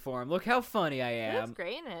cheerleading uniform. Look how funny I He looks am.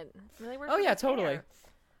 great in it. Really works. Oh, with yeah, his hair. totally.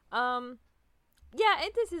 Yeah,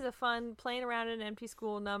 this is a fun playing around in an empty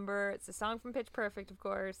school number. It's a song from Pitch Perfect, of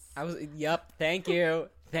course. Yep, thank you.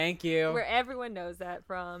 Thank you. Where everyone knows that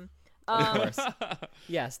from. Of course.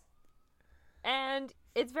 Yes. And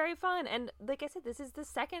it's very fun. And like I said, this is the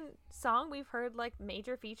second song we've heard like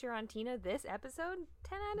major feature on Tina this episode.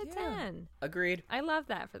 10 out of 10. Agreed. I love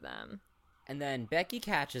that for them. And then Becky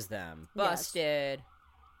catches them. Yes. Busted.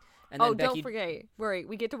 And then Becky... don't forget. Worry,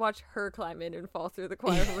 we get to watch her climb in and fall through the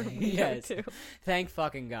choir room. Yes. Too. Thank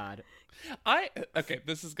fucking God. Okay,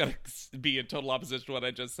 this is going to be in total opposition to what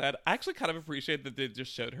I just said. I actually kind of appreciate that they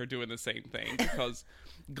just showed her doing the same thing because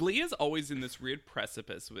Glee is always in this weird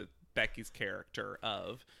precipice with Becky's character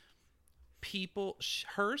of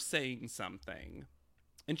her saying something,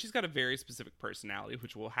 and she's got a very specific personality,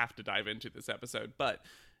 which we'll have to dive into this episode, but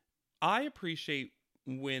I appreciate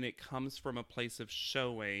when it comes from a place of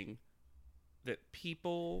showing that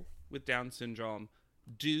people with Down syndrome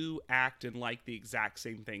do act and like the exact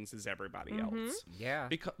same things as everybody else. Yeah.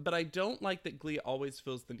 But I don't like that Glee always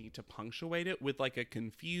feels the need to punctuate it with like a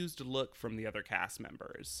confused look from the other cast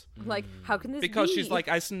members. Like, how can this Because be? she's like,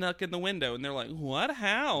 I snuck in the window, and they're like, what?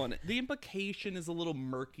 How? And the implication is a little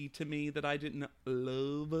murky to me that I didn't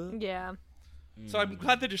love. Yeah. So I'm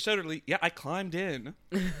glad they just showed her, like, yeah, I climbed in.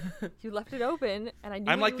 You left it open, and I knew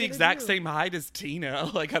I'm what like you the were gonna exact do. same height as Tina.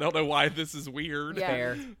 Like, I don't know why this is weird. Yeah.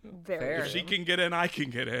 Fair. Very Fair. If she can get in, I can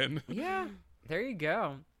get in. Yeah. There you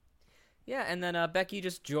go. Yeah, and then Becky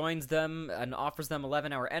just joins them and offers them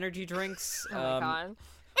 11-hour energy drinks. Oh my god.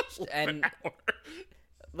 And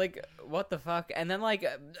like, what the fuck? And then like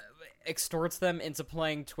extorts them into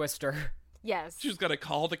playing Twister. Yes. She's got to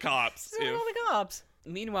call the cops. All the cops.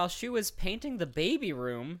 Meanwhile, she was painting the baby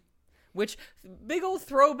room, which big old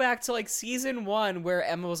throwback to like season 1 where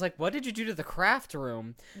Emma was like, what did you do to the craft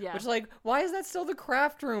room? Yeah. Which like, why is that still the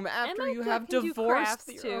craft room after Emma you have can do divorced crafts,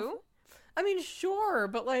 the too. I mean, sure,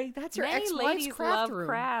 but like that's your Many ex-wife's ladies craft love room.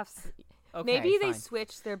 crafts. Okay, Maybe they fine.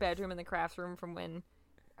 switched their bedroom and the crafts room from when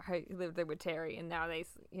I lived there with Terry, and now they,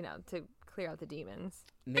 to clear out the demons.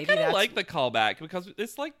 Maybe I kind of that's like the callback because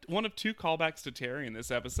it's like one of 2 callbacks to Terry in this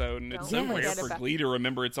episode, and it's so Don't rare forget for about- Glee to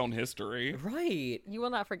remember its own history. right. You will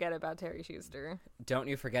not forget about Terry Schuster. Don't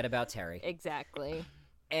you forget about Terry. Exactly.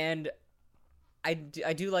 And I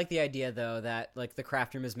do like the idea, though, that like the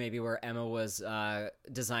craft room is maybe where Emma was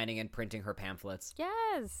designing and printing her pamphlets.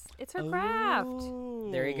 Yes, it's her craft.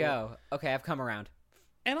 There you go. Okay, I've come around.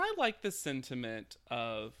 And I like the sentiment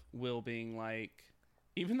of Will being like,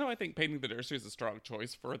 even though I think painting the nursery is a strong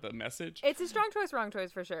choice for the message. It's a strong choice, wrong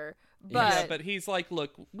choice for sure. Yeah, But, but he's like,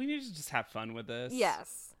 look, we need to just have fun with this.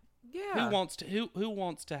 yes. Yeah. Who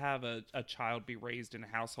wants to have a child be raised in a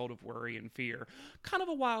household of worry and fear? Kind of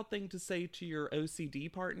a wild thing to say to your OCD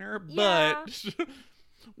partner, Yeah.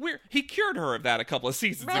 but he cured her of that a couple of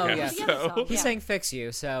seasons Right, ago. yeah. the other So song. He's Yeah. saying fix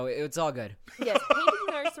you, so it's all good. Yes, painting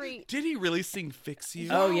the nursery. did he really sing "Fix You"?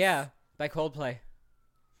 Oh, yeah. By Coldplay.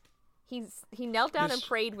 He knelt down and This-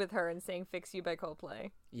 prayed with her and sang "Fix You" by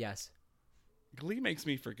Coldplay. Yes. Glee makes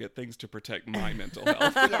me forget things to protect my mental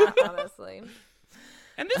health. Yeah, honestly,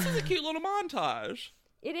 And this is a cute little montage.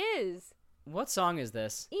 it is. What song is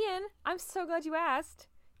this? Ian, I'm so glad you asked.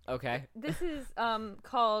 Okay. This is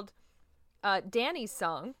called Danny's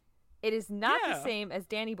Song. It is not the Yeah. same as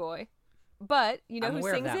Danny Boy, but you know I'm who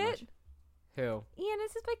aware of sings that it? much. Who? Ian,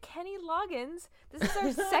 this is by Kenny Loggins. This is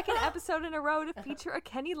our second episode in a row to feature a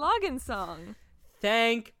Kenny Loggins song.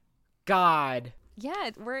 Thank God.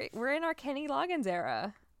 Yeah, we're in our Kenny Loggins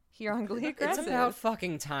era here on Glee Aggressive. It's about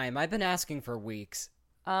fucking time. I've been asking for weeks.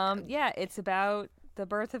 Yeah, it's about the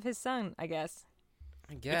birth of his son, I guess.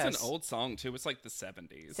 I guess. It's an old song too. It's like the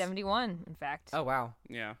 70s. 71, in fact. Oh, wow.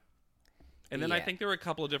 Yeah. And then I Yeah. think there were a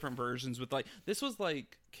couple of different versions with like this was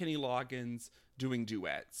like Kenny Loggins doing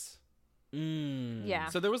duets. Yeah.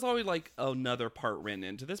 So there was always like another part written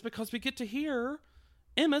into this because we get to hear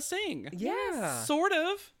Emma sing. Yeah. Sort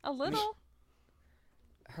of. A little.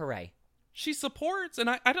 Hooray. She supports, and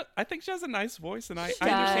I think she has a nice voice, and I She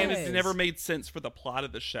understand does. it never made sense for the plot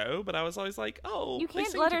of the show, but I was always like, oh, You they can't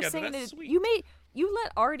sing let her together. sing That's it. sweet. You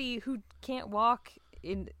let Artie, who can't walk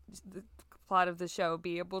in the plot of the show,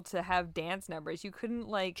 be able to have dance numbers. You couldn't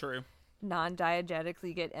like True.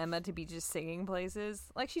 non-diegetically get Emma to be just singing places.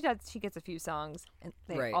 Like she does. She gets a few songs, and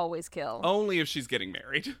they Right. always kill. Only if she's getting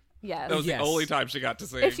married. Yes. That was Yes. the only time she got to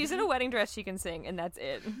sing. If she's in a wedding dress, she can sing, and that's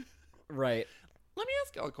it. Right. Let me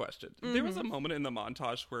ask y'all a question. There was a moment in the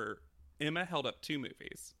montage where Emma held up 2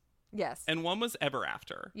 movies, Yes. and one was Ever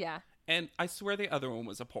After, Yeah. and I swear the other one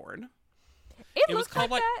was a porn. It was looked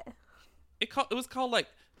called, like like- that. It was called like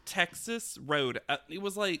Texas Road. It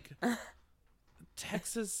was like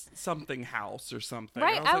Texas something house or something.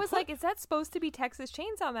 Right, I was what? like, is that supposed to be Texas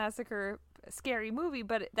Chainsaw Massacre, scary movie?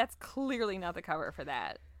 But that's clearly not the cover for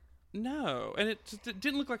that. No, and it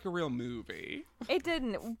didn't look like a real movie. It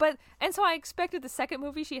didn't, and so I expected the second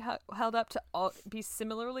movie she held up to be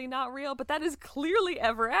similarly not real, but that is clearly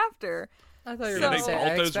Ever After. I thought you were So going they to say.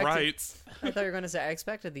 bought those rights. I thought you were going to say. I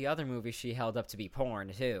expected the other movie she held up to be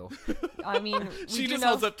porn too. I mean, She just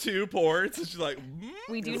holds up 2 ports, and she's like,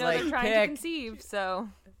 we do It's know like, they're trying to pick. conceive, so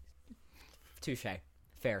Touche.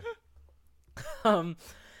 Fair.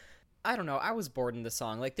 I don't know. I was bored in the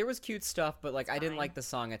song. Like, there was cute stuff, but like I didn't like the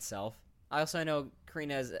song itself. I also know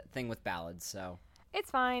Karina's thing with ballads, so it's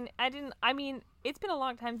fine. I mean, it's been a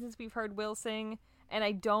long time since we've heard Will sing, and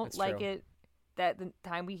I don't That's like true. it that the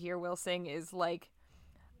time we hear Will sing is like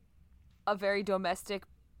a very domestic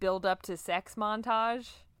build up to sex montage.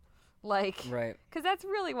 Like, right. because that's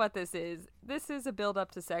really what this is. This is a build up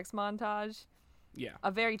to sex montage. yeah. A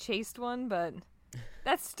very chaste one, but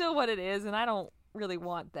that's still what it is, and I don't really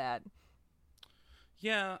want that.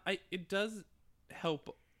 Yeah, it does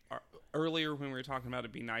help. Earlier when we were talking about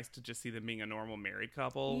it'd be nice to just see them being a normal married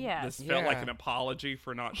couple. Yes. This felt like Yeah. an apology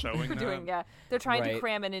for not showing They're that. doing, yeah. They're trying to Right.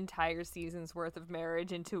 cram an entire season's worth of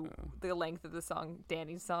marriage into the length of the song,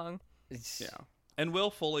 Danny's song. Yeah. And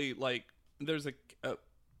Will fully, like, there's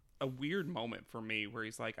a weird moment for me where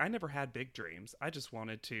he's like, I never had big dreams. I just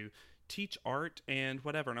wanted to teach art and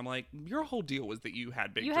whatever. And I'm like, your whole deal was that you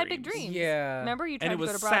had big You dreams. had big dreams. Yeah. Remember, you And tried it to was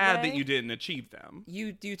go to Broadway. sad that you didn't achieve them.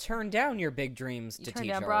 You turned down your big dreams You to turned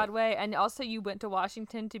teach down art, Broadway, and also you went to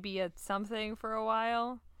Washington to be a something for a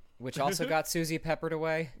while. which also got Susie peppered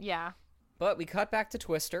away. Yeah. But we cut back to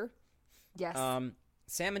Twister. Yes.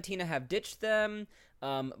 Sam and Tina have ditched them.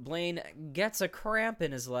 Blaine gets a cramp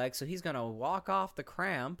in his leg, so he's gonna walk off the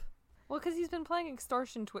cramp. Well, because he's been playing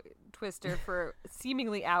Extortion Twister for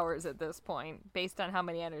seemingly hours at this point, based on how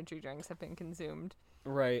many energy drinks have been consumed.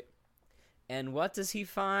 Right. And what does he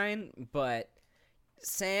find but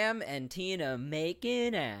Sam and Tina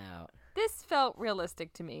making out? This felt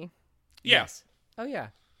realistic to me. Yes. Oh, yeah.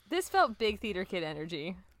 This felt big theater kid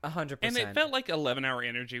energy. 100%. And it felt like 11-hour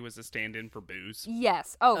energy was a stand-in for booze,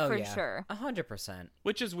 Yes. Oh, Oh, for yeah. sure. 100%.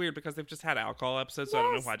 which is weird because they've just had alcohol episodes, so I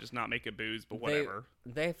don't know Yes. why just not make it booze, but whatever.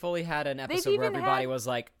 They fully had an episode where even everybody had- was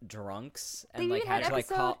like drunks and They've like even had had to like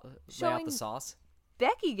episode lay out showing- the sauce.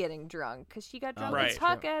 Becky getting drunk because she got drunk Right. with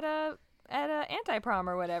Tuck at a anti-prom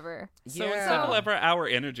or whatever. So Yeah. instead of 11-hour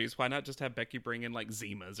energies, why not just have Becky bring in like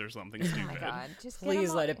Zimas or something Oh stupid? my god! Just get Please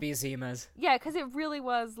them let all- it be Zimas. Yeah, because it really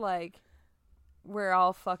was like we're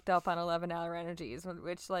all fucked up on 11-hour energies,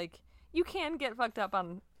 which like you can get fucked up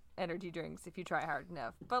on energy drinks if you try hard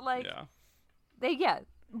enough. But like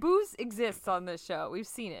booze exists on this show. We've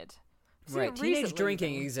seen it. We've seen Right. it Teenage recently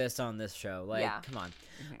drinking even. exists on this show. Like, Yeah. come on.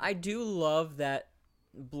 I do love that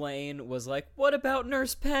Blaine was like, "What about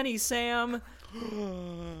Nurse Penny, Sam?"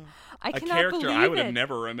 I A cannot character believe I would it. have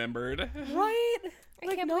never remembered. Right? I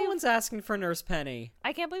Like, can't no believe- one's asking for Nurse Penny.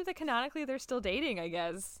 I can't believe that canonically they're still dating. I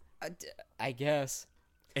guess. I guess.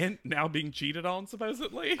 And now being cheated on,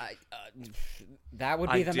 supposedly. That would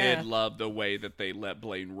be I the did math. love the way that they let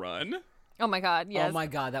Blaine run. Oh my god! Yes. Oh my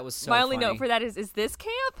god, that was so My only funny. note for that is this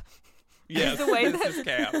camp? Yes, the way this that- is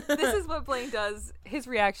Cap. This is what Blaine does. His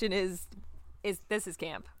reaction is this is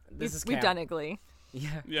camp. This We've is done camp. it, Glee.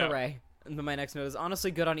 Yeah, Yeah. hooray. And then my next note is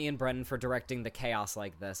honestly good on Ian Brennan for directing the chaos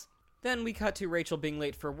like this. Then we cut to Rachel being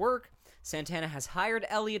late for work. Santana has hired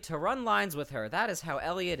Elliot to run lines with her. That is how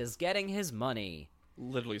Elliot is getting his money.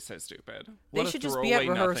 Literally so stupid. They What a should just be at throwaway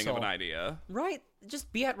nothing rehearsal. of an idea. Right?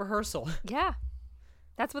 Just be at rehearsal. Yeah.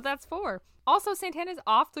 That's what that's for. Also, Santana's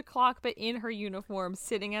off the clock, but in her uniform,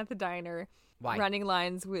 sitting at the diner, Why? running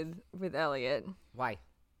lines with Elliot. Why?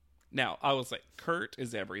 Now, I was like, Kurt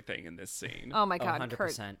is everything in this scene. Oh my Oh, god, 100%.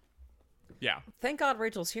 Kurt. Yeah. Thank God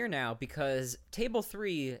Rachel's here now because Table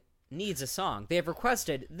 3 needs a song. They have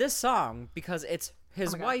requested this song because it's his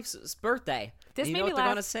Oh my God. wife's birthday. This And you made know me what they're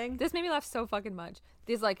laugh. going to sing? This made me laugh so fucking much.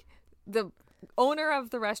 There's like the owner of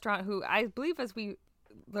the restaurant, who I believe, as we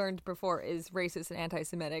learned before, is racist and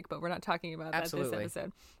anti-Semitic, but we're not talking about that Absolutely. this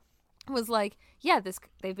episode. Was like, yeah,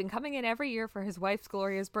 they've been coming in every year for his wife's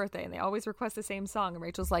Gloria's birthday, and they always request the same song. And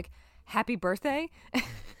Rachel's like, "Happy birthday."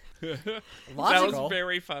 That Logical. was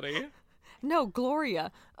very funny. No,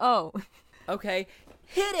 Gloria. Oh, Okay,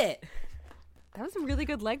 hit it. that was some really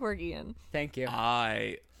good legwork, Ian. Thank you.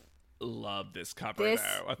 I love this cover, This-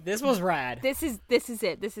 though. This was rad. This is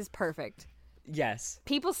it. This is perfect. Yes.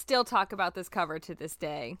 People still talk about this cover to this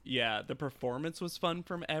day. Yeah, the performance was fun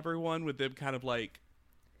from everyone with them kind of like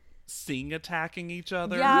sing attacking each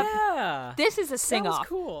other. Yeah. This is a sing-off.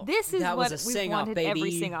 cool. This is That what was a we sing-off, wanted baby.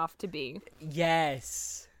 every sing-off to be.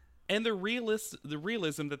 Yes. And the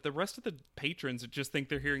realism that the rest of the patrons just think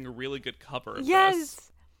they're hearing a really good cover of Yes.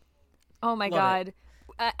 this. Oh my Love God.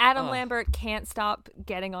 Adam Lambert can't stop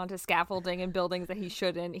getting onto scaffolding in buildings that he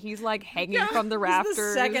shouldn't. He's like hanging from the rafters. This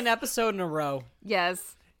is the second episode in a row.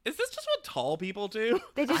 Yes. Is this just what tall people do?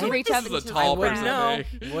 They just I reach think up this into is a the tall ground.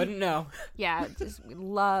 person. Wouldn't know. Yeah, just we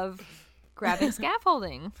love grabbing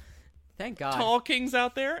scaffolding. Thank God. Tall kings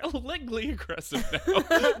out there, legally aggressive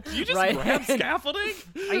now. Do you just Right. grab scaffolding?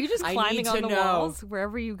 Are you just I climbing need on to the know. walls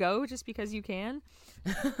wherever you go just because you can?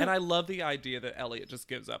 And I love the idea that Elliot just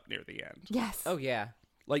gives up near the end. Yes. Oh yeah.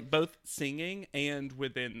 Like both singing and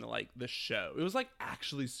within like the show. It was like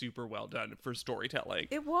actually super well done for storytelling.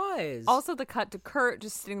 It was. Also, the cut to Kurt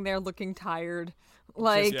just sitting there looking tired,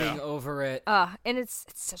 like, just being over it. and it's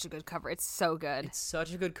such a good cover. It's so good. It's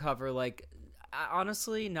such a good cover. Like,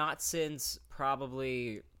 honestly, not since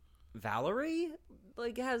probably Valerie.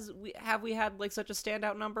 Like, have we had like such a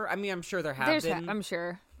standout number? I mean, I'm sure there have been. I'm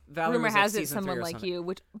sure. Valerie Rumor was, like, has it season someone 3 or like something. you,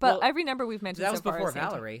 but Well, every number we've mentioned That was so far before is Santa.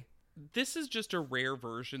 Valerie. This is just a rare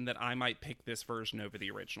version that I might pick this version over the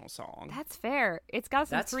original song. That's fair. It's got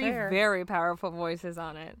some That's 3 fair. very powerful voices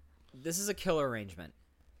on it. This is a killer arrangement.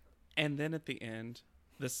 And then at the end,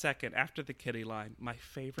 the second after the kitty line, my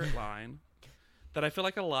favorite line that I feel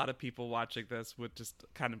like a lot of people watching this would just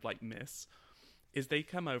kind of like miss is they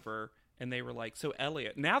come over and they were like, so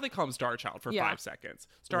Elliot, now they call him Star Child for 5 seconds.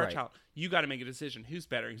 Star Right. Child, you got to make a decision. Who's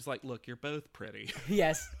better? He's like, look, you're both pretty.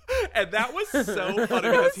 Yes. And that was so funny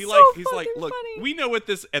because he's like, look, funny. we know what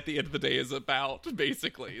this at the end of the day is about,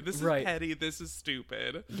 basically. This is Right. petty. This is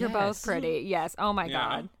stupid. You're Yes. both pretty. Yes. Oh my Yeah.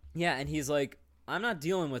 God. Yeah, and he's like, I'm not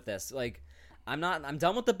dealing with this. Like, I'm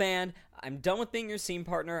done with the band. I'm done with being your scene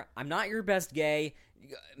partner. I'm not your best gay.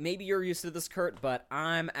 Maybe you're used to this, Kurt, but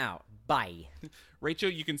I'm out. Bye. Rachel,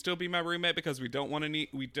 you can still be my roommate because the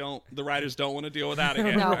writers don't want to deal with that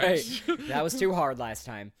again. No. Right? That was too hard last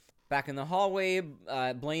time. Back in the hallway,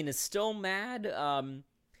 Blaine is still mad.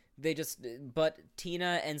 But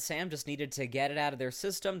Tina and Sam just needed to get it out of their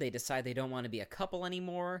system. They decide they don't want to be a couple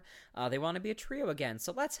anymore. They want to be a trio again.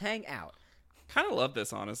 So let's hang out. Kind of love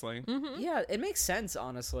this, honestly. Yeah, it makes sense,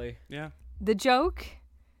 honestly. Yeah. The joke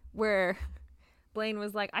where Blaine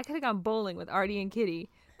was like, I could have gone bowling with Artie and Kitty,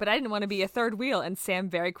 but I didn't want to be a third wheel. And Sam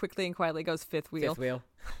very quickly and quietly goes fifth wheel. Fifth wheel.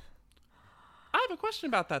 I have a question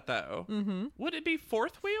about that, though. Mm-hmm. Would it be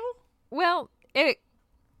fourth wheel? Well, I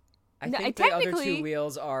No, think the other technically- 2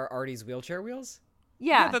 wheels are Artie's wheelchair wheels.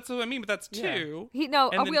 yeah. That's what I mean, but that's Yeah. 2. And A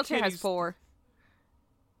then wheelchair has Kitty's- 4.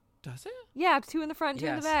 Does it? Yeah, 2 in the front, 2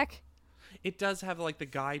 in the Yes. back. It does have, like, the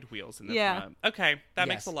guide wheels in the Yeah. front. Okay, that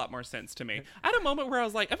makes Yes. a lot more sense to me. I had a moment where I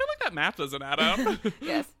was like, I feel like that math doesn't add up.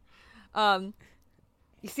 Yes.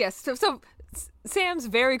 Yes. So Sam's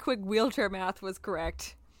very quick wheelchair math was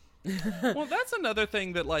correct. Well, that's another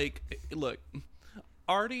thing that, like, look,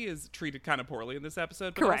 Artie is treated kind of poorly in this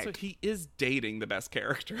episode, but Correct. also he is dating the best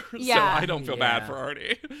character. Yeah. So I don't feel bad Yeah. for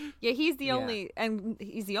Artie. Yeah, he's the Yeah.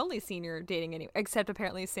 he's the only senior dating anyone, except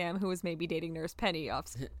apparently Sam, who was maybe dating Nurse Penny off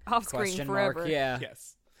screen Question forever. mark, yeah.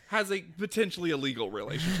 Yes. Has a potentially illegal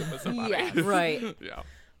relationship with somebody. Yeah. Right. Yeah.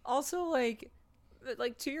 Also, like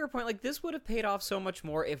to your point, like, this would have paid off so much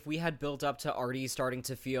more if we had built up to Artie starting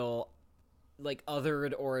to feel like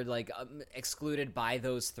othered or like excluded by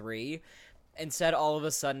those 3. Instead, all of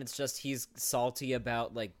a sudden, it's just he's salty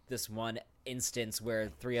about like this one instance where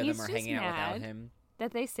 3 of He's them are just hanging out without mad. him.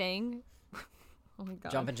 That they sang. Oh my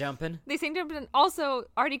God. Jumping. They sang jumping. And also,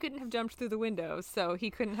 Artie couldn't have jumped through the window, so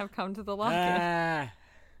he couldn't have come to the lock-in. Ah.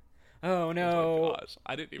 Oh Oh no. my gosh.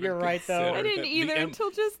 I didn't even You're right, though. consider I didn't that either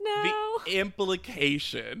until just now. The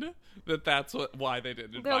implication that's why they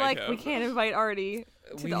didn't invite They're like, him. we can't invite Artie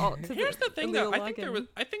to the. Here's the thing, though. illegal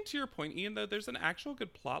I think to your point, Ian, though, there's an actual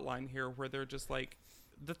good plot line here where they're just like,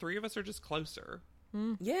 the 3 of us are just closer.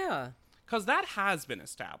 Yeah. Because that has been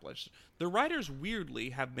established. The writers weirdly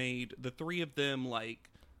have made the 3 of them like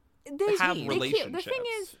have relationships. The thing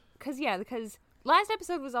is, because last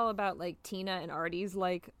episode was all about like Tina and Artie's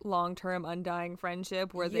like long-term undying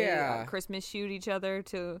friendship where they Yeah. Christmas shoot each other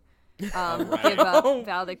to give Right. up God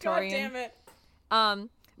valedictorian. damn it.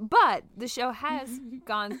 But the show has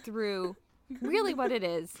gone through really what it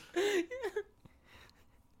is.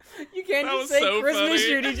 You can't That just was say so Christmas funny.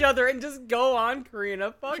 shoot each other and just go on,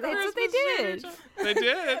 Karina. Fuck That's off. what they did. They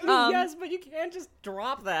did. Yes, but you can't just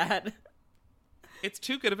drop that. It's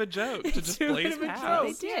too good of a joke to just Too blaze good of a past.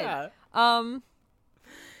 joke. They did. Yeah.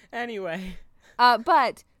 Anyway.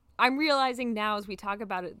 But I'm realizing now as we talk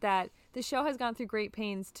about it that the show has gone through great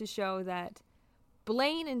pains to show that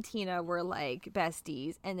Blaine and Tina were like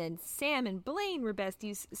besties, and then Sam and Blaine were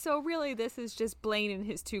besties. So really, this is just Blaine and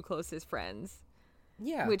his two closest friends.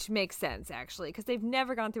 Yeah. Which makes sense, actually, because they've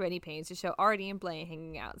never gone through any pains to show Artie and Blaine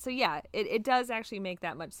hanging out. So yeah, it does actually make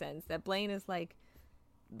that much sense that Blaine is like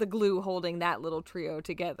the glue holding that little trio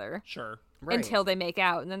together. Sure. Right. Until they make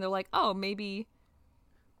out, and then they're like, oh, maybe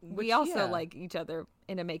we also yeah. like each other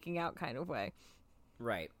in a making out kind of way.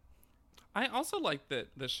 Right. I also like that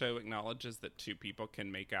the show acknowledges that two people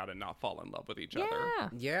can make out and not fall in love with each other. Yeah.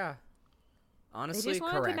 Yeah. Honestly, They just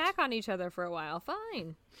wanted correct. to mac on each other for a while.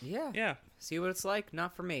 Fine. Yeah. Yeah. See what it's like?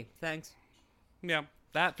 Not for me. Thanks. Yeah.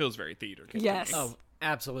 That feels very theater. Yes. Oh,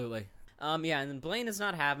 absolutely. Yeah, and then Blaine is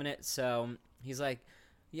not having it, so he's like,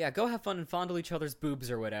 yeah, go have fun and fondle each other's boobs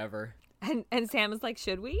or whatever. And Sam is like,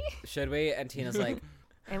 should we? Should we? And Tina's like,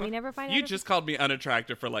 And we never find out. You just called me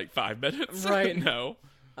unattractive for like 5 minutes. Right. No.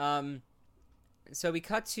 So we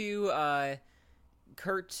cut to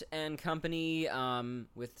Kurt and company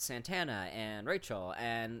with Santana and Rachel,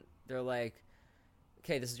 and they're like,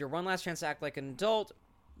 okay, this is your one last chance to act like an adult.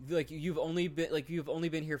 Like you've only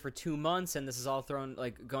been here for 2 months, and this is all thrown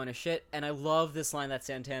like going to shit. And I love this line that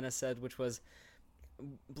Santana said, which was,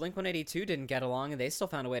 Blink-182 didn't get along, and they still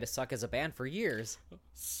found a way to suck as a band for years.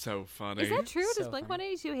 So funny. Is that true? So Does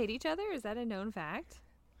Blink-182 hate each other? Is that a known fact?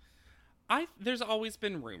 There's always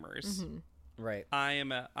been rumors. Mm-hmm. Right.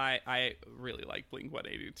 I really like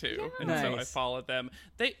Blink-182, Yeah. and so I Nice. followed them.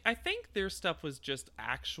 I think their stuff was just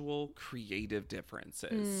actual creative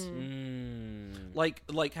differences.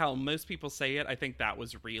 Like how most people say it. I think that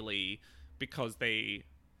was really because they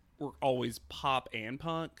were always pop and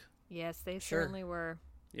punk. Yes, they Sure. certainly were.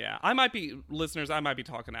 Yeah, I might be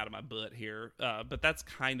talking out of my butt here, but that's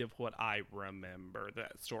kind of what I remember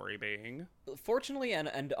that story being. Fortunately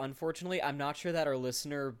and unfortunately, I'm not sure that our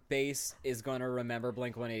listener base is going to remember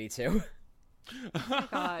Blink-182, Oh my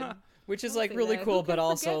God. which is Don't like say really that. cool, Who but can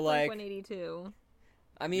also forget like, Blink-182?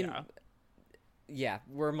 I mean, Yeah. yeah,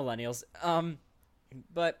 we're millennials.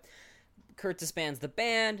 But Kurt disbands the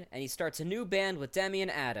band, and he starts a new band with Demi and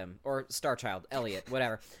Adam, or Starchild, Elliot,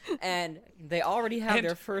 whatever. And they already have And-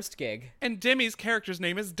 their first gig. And Demi's character's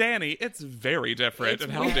name is Danny. It's very different, It's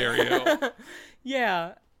and how weird. dare you?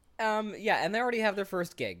 Yeah. Yeah, and they already have their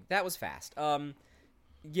first gig. That was fast.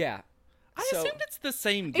 Yeah. I So- assumed it's the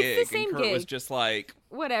same It's gig, the same and Kurt was gig. just like,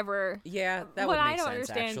 Whatever. Yeah, that What would I make don't sense,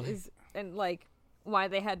 understand actually. is, and like, why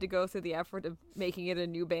they had to go through the effort of making it a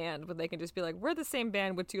new band when they can just be like, we're the same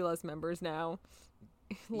band with 2 less members now.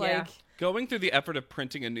 Like, going through the effort of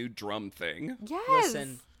printing a new drum thing. yes.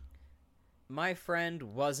 Listen, my friend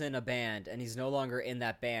was in a band, and he's no longer in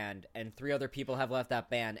that band, and 3 other people have left that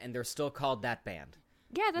band, and they're still called that band.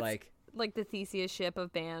 Yeah, that's like- like the Theseus ship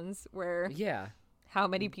of bands, where Yeah, how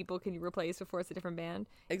many people can you replace before it's a different band?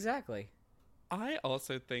 exactly. I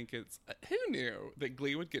also think it's who knew that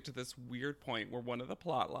Glee would get to this weird point where one of the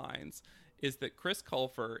plot lines is that Chris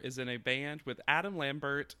Colfer is in a band with Adam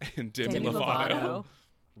Lambert and Demi, Demi Lovato. Lovato.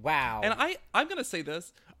 Wow. And I'm gonna say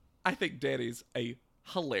this: I think Danny's a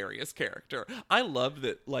hilarious character. I love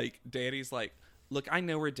that. Like Danny's like, look, I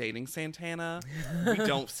know we're dating Santana. We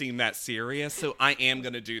don't seem that serious, so I am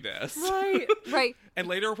gonna do this. Right. Right. And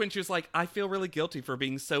later when she was like, I feel really guilty for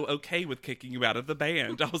being so okay with kicking you out of the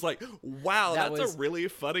band, I was like, wow, That that's was- a really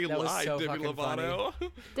funny that was line, so Demi fucking Lovato.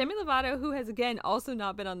 Demi Lovato, who has again also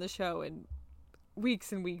not been on the show in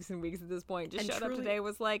weeks and weeks and weeks at this point, just And showed up truly- today,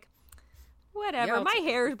 was like, whatever. Yeah, I'll my t-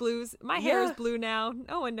 hair is blues. My hair is Yeah. blue now.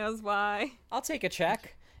 No one knows why. I'll take a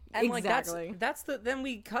check. And Exactly. like that's the then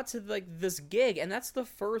we cut to like this gig, and that's the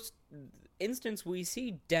first instance we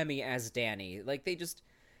see Demi as Danny. Like they just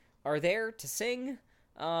are there to sing.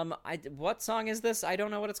 What song is this? I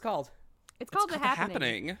don't know what it's called. It's called It's The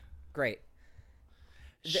Happening. Great.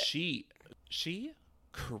 She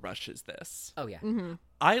crushes this. Oh yeah. Mm-hmm.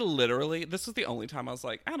 I literally, this was the only time I was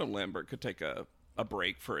like, Adam Lambert could take a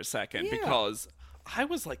break for a second, Yeah. because I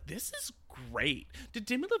was like, this is great. Did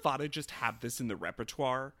Demi Lovato just have this in the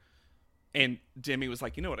repertoire? And Demi was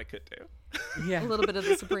like, you know what I could do? Yeah. A little bit of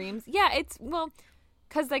the Supremes. Yeah, it's, well,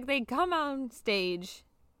 because, like, they come on stage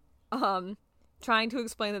trying to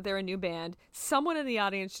explain that they're a new band. Someone in the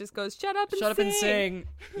audience just goes, shut up and Shut up sing. and sing.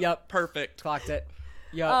 Yep. Perfect. Clocked it.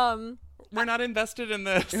 Yep. We're not invested in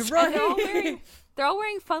this. right. They're all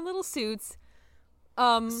wearing fun little suits.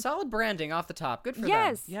 Solid branding off the top. Good for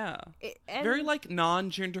Yes. them. Yeah. And Very like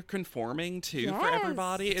non-gender conforming too for Yes.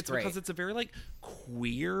 everybody. It's great. because it's a very like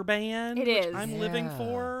queer band. It which is. I'm living Yeah.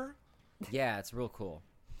 for. Yeah, it's real cool.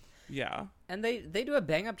 Yeah. And they do a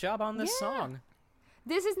bang up job on this Yeah. song.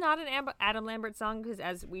 This is not an Adam Lambert song because,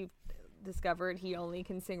 as we've discovered, he only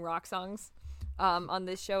can sing rock songs on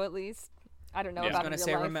this show, at least. I don't know Yeah. about I was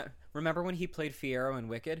in gonna real say, life. remember when he played Fiyero in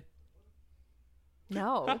Wicked?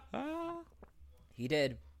 No. He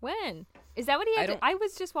did. When? Is that what he had I to... I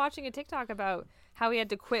was just watching a TikTok about how he had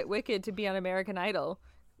to quit Wicked to be on American Idol.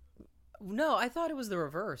 No, I thought it was the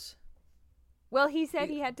reverse. Well, he said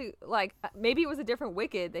he had to, like, maybe it was a different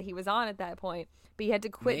Wicked that he was on at that point, but he had to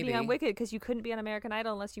quit being on Maybe. Wicked because you couldn't be on American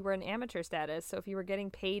Idol unless you were in amateur status. So if you were getting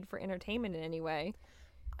paid for entertainment in any way,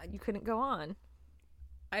 you couldn't go on.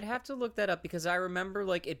 I'd have to look that up because I remember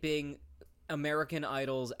like it being American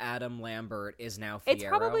Idol's Adam Lambert is now Fiyero. It's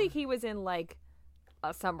probably he was in, like,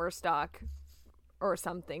 a summer stock or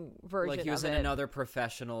something version like he was of in it. another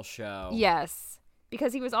professional show. Yes.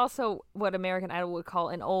 Because he was also what American Idol would call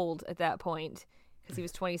an old at that point, because he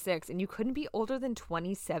was 26, and you couldn't be older than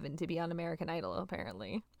 27 to be on American Idol,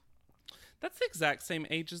 apparently. That's the exact same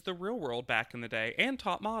age as the Real World back in the day, and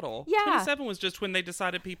Top Model. Yeah. 27 was just when they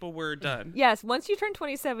decided people were done. Yes, once you turned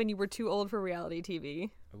 27, you were too old for reality TV.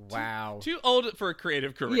 Wow. Too old for a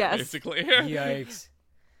creative career, Yes. basically. Yikes.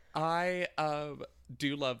 I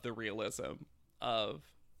do love the realism of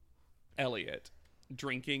Elliot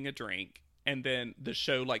drinking a drink, and then the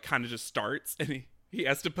show like kind of just starts, and he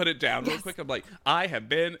has to put it down real quick. I'm like, I have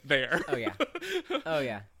been there. Oh yeah. Oh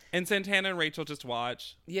yeah. And Santana and Rachel just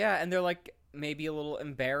watch. Yeah, and they're like maybe a little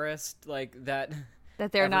embarrassed, like that.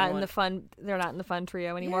 That they're not in Everyone- the fun. They're not in the fun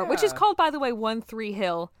trio anymore, which is Yeah. called, by the way, 1-3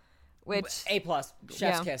 Hill. Which A+, chef's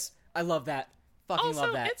Yeah. kiss. I love that. Fucking Also,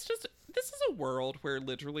 love that. it's just, this is a world where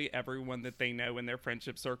literally everyone that they know in their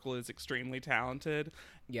friendship circle is extremely talented.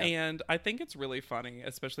 Yeah. And I think it's really funny,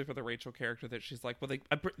 especially for the Rachel character, that she's like, well,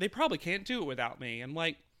 they probably can't do it without me. And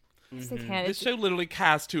like, they can't. this show literally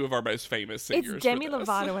cast two of our most famous singers. It's Demi for this.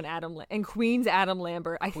 Lovato and and Queen's Adam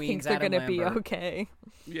Lambert. I think Queen's they're Adam going to be Lambert. okay.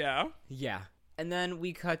 Yeah. Yeah. And then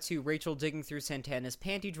we cut to Rachel digging through Santana's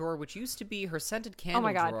panty drawer, which used to be her scented candle Oh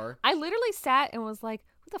my god! drawer. I literally sat and was like,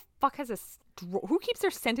 "Who the fuck has a drawer? Who keeps their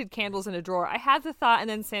scented candles in a drawer?" I had the thought, and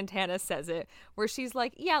then Santana says it, where she's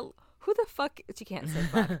like, "Yeah, who the fuck?" She can't say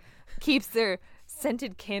fuck. Keeps their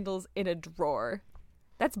scented candles in a drawer.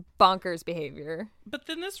 That's bonkers behavior. But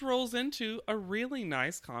then this rolls into a really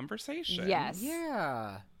nice conversation. Yes.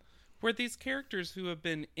 Yeah. Where these characters who have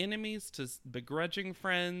been enemies to begrudging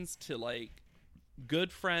friends to like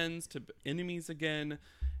good friends to enemies again.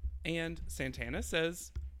 And Santana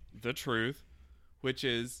says the truth, which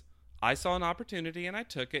is, I saw an opportunity and I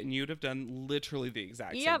took it, and you'd have done literally the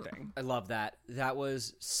exact Yep. same thing. I love that. That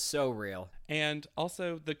was so real. And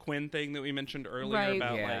also the Quinn thing that we mentioned earlier Right.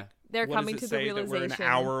 about Yeah. like They're what coming does it to the say that we're an realization.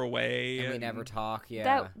 hour away And we never talk.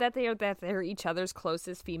 Yeah. That they're each other's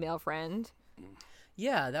closest female friend.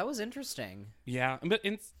 Yeah, that was interesting. Yeah, but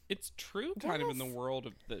it's true kind of in the Yes. world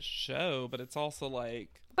of the show, but it's also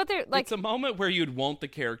like But they're like, it's a moment where you'd want the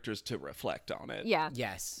characters to reflect on it. yeah.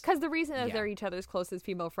 Yes. Because the reason that Yeah. they're each other's closest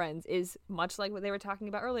female friends is much like what they were talking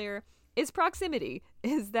about earlier, is proximity.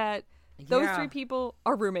 Is that those Yeah. three people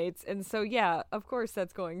are roommates. And so, yeah, of course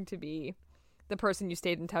that's going to be the person you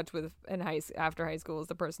stayed in touch with in after high school is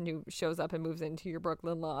the person who shows up and moves into your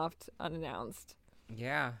Brooklyn loft unannounced.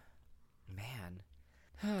 Yeah. Man.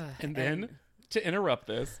 And then, to interrupt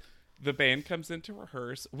this, the band comes in to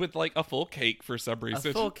rehearse with like a full cake for some A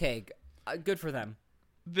reason. full cake. Good for them.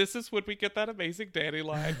 This is when we get that amazing Danny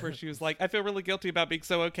line where she was like, I feel really guilty about being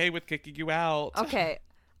so okay with kicking you out. Okay.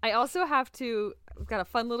 I also have to, I've got a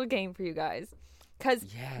fun little game for you guys. Because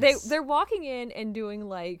Yes. they're walking in and doing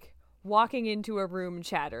like, walking into a room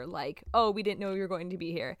chatter, like, oh, we didn't know you were going to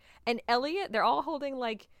be here. And Elliot, they're all holding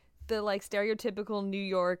like the like stereotypical New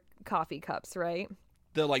York coffee cups, right?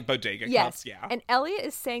 The like bodega Yes. cups, yeah. And Elliot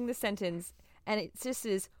is saying the sentence, and it just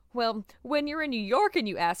is, well, when you're in New York and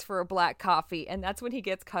you ask for a black coffee, and that's when he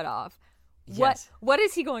gets cut off. Yes. What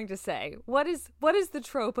is he going to say? What is the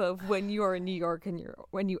trope of when you're in New York and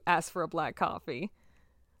when you ask for a black coffee?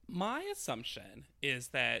 My assumption is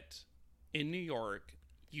that in New York,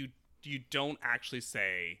 you don't actually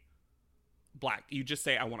say black. You just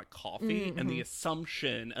say, I want a coffee. And the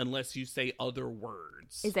assumption, unless you say other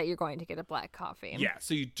words, Is that you're going to get a black coffee? yeah,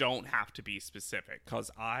 so you don't have to be specific. Because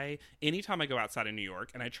anytime I go outside of New York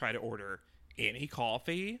and I try to order any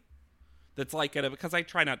coffee that's like because I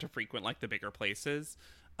try not to frequent like the bigger places.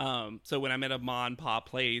 So when I'm at a ma and pa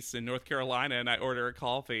place in North Carolina and I order a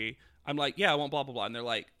coffee, I'm like, yeah, I want blah, blah, blah. And they're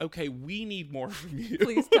like, okay, we need more from you.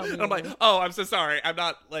 Please tell me And I'm like, more. oh, I'm so sorry. I'm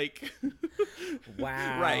not like,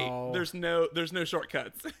 Wow. right. There's no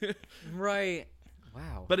shortcuts. Right.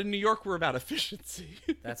 Wow. But in New York, we're about efficiency.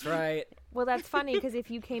 That's right. Well, that's funny because if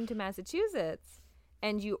you came to Massachusetts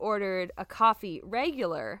and you ordered a coffee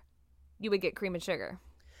regular, you would get cream and sugar.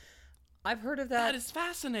 I've heard of that. That is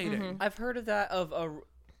fascinating. I've heard of that of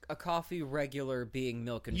a coffee regular being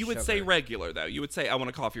milk and You sugar. would say regular, though. You would say, I want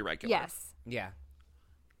a coffee regular. Yes. Yeah.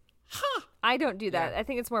 I don't do that. Yeah. I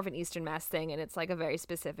think it's more of an Eastern Mass thing, and it's like a very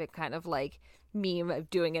specific kind of like meme of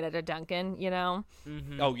doing it at a Dunkin', you know?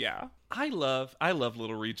 Oh, yeah. I love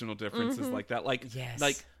little regional differences like that. Like, Yes.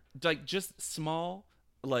 like just small,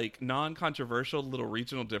 like non-controversial little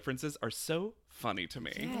regional differences are so funny to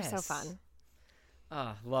me. Yes. They're so fun.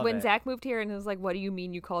 Love When it. Zach moved here and it was like, what do you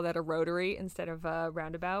mean you call that a rotary instead of a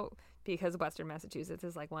roundabout? Because Western Massachusetts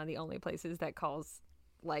is like one of the only places that calls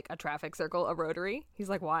like a traffic circle a rotary. He's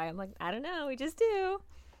like, why? I'm like, I don't know. We just do.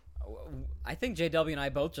 I think JW and I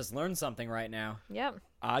both just learned something right now. Yep.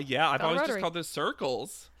 Yeah, I've Call always rotary. just called those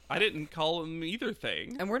circles. I didn't call them either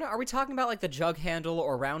thing. And are we talking about like the jug handle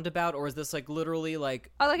or roundabout, or is this like literally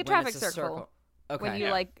like Oh, like a when traffic it's a circle. Okay. When you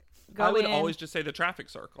Yeah. like go I would in. always just say the traffic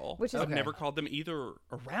circle. Which is- I've Okay. never called them either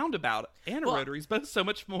a roundabout and a Well- rotary. It's both so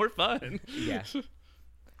much more fun. Yeah.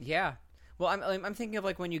 Yeah. Well, I'm thinking of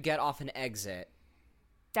like when you get off an exit.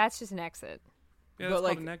 That's just an exit. Yeah, But, that's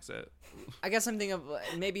like- called an exit. I guess I'm thinking of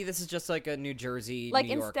maybe this is just like a New Jersey, Like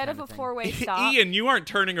New York instead of kind a thing. four-way stop. Ian, you aren't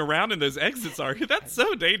turning around in those exits, are you? That's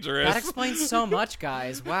so dangerous. That explains so much,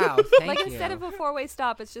 guys. Wow, thank Like you. instead of a four-way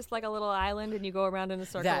stop, it's just like a little island, and you go around in a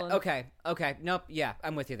circle. that, and... okay, nope, yeah,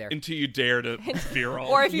 I'm with you there. Until you dare to veer off.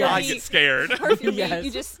 Or if you're I me- get scared. Or if you're Yes. me,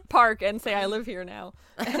 you just park and say, "I live here now."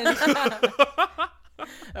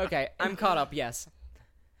 Okay, I'm caught up. Yes.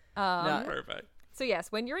 No, Perfect. So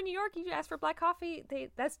yes, when you're in New York, you ask for black coffee.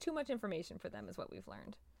 That's too much information for them, is what we've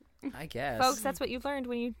learned, I guess. folks. That's what you've learned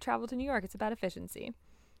when you travel to New York. It's about efficiency.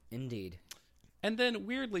 Indeed. And then,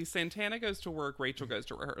 weirdly, Santana goes to work, Rachel goes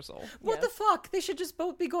to rehearsal. What Yes. the fuck? They should just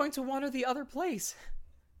both be going to one or the other place.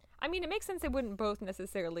 I mean, it makes sense they wouldn't both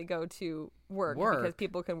necessarily go to work Work. because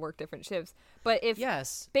people can work different shifts. But if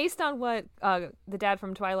Yes. based on what the dad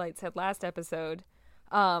from Twilight said last episode,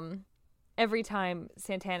 every time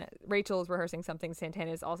Rachel is rehearsing something,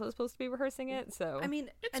 Santana is also supposed to be rehearsing it. So I mean,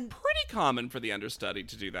 It's and pretty common for the understudy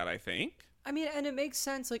to do that, I think. and it makes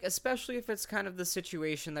sense, like, especially if it's kind of the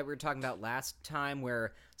situation that we were talking about last time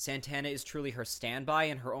where Santana is truly her standby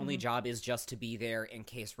and her only job is just to be there in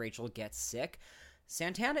case Rachel gets sick.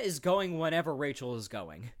 Santana is going whenever Rachel is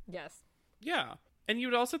going. yes, Yeah. And you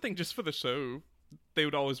would also think just for the show, they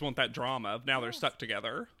would always want that drama of now they're stuck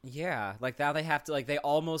together. Yeah, like now they have to, like, they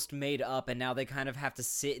almost made up and now they kind of have to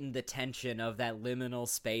sit in the tension of that liminal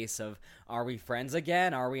space of, are we friends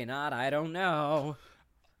again? Are we not? I don't know.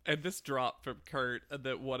 And this drop from Kurt,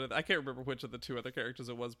 that I can't remember which of the two other characters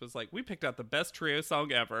it was, but it's like, we picked out the best trio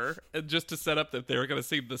song ever, and just to set up that they were going to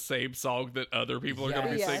sing the same song that other people are going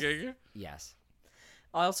to be Yes. singing. Yes.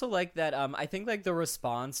 I also like that, I think, like, the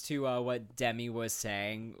response to what Demi was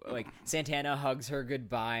saying, like, Santana hugs her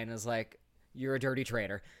goodbye and is like, you're a dirty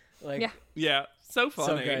traitor. Like, yeah. Yeah, so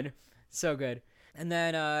funny. so good. So good. And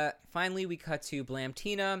then, finally, we cut to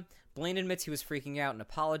Blamtina. Blaine admits he was freaking out and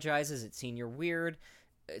apologizes. It's senior year.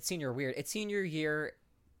 The It senior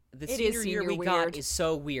is year senior we weird. got is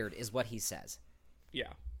so weird, is what he says. Yeah.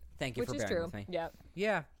 Thank you Which for is bearing true. with me. Yeah.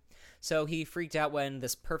 Yeah. So he freaked out when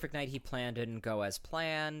this perfect night he planned didn't go as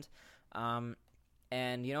planned.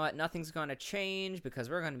 And you know what? Nothing's going to change because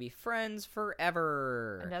we're going to be friends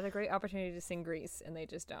forever. Another great opportunity to sing Grease, and they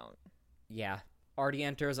just don't. Yeah. Artie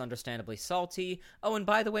enters, understandably salty. Oh, and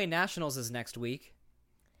by the way, Nationals is next week.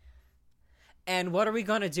 And what are we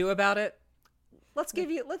going to do about it? Let's give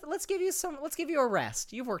you a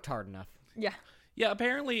rest. You've worked hard enough. Yeah. Yeah,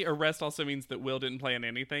 apparently arrest also means that Will didn't plan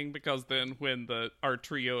anything, because then when our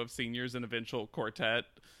trio of seniors and eventual quartet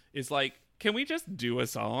is like, can we just do a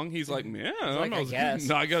song? He's like, yeah, like, I guess.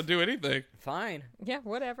 not going to do anything. Fine. Yeah,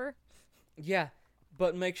 whatever. Yeah.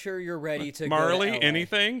 But make sure you're ready to Marley, go to LA.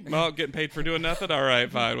 anything? Well, getting paid for doing nothing? All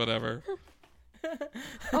right, fine, whatever.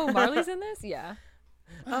 Oh, Marley's in this? Yeah.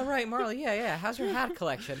 All right, Marley. Yeah. How's your hat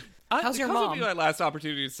collection? How's your because mom? of my last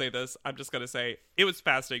opportunity to say this, I'm just going to say it was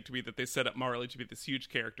fascinating to me that they set up Marley to be this huge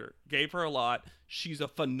character. Gave her a lot. She's a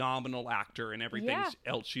phenomenal actor in everything Yeah.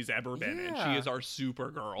 else she's ever been in. Yeah. She is our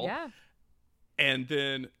Supergirl. Yeah. And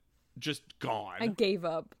then just gone. I gave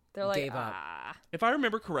up. They're like, Gave up. If I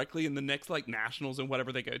remember correctly, in the next Nationals and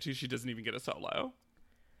whatever they go to, she doesn't even get a solo.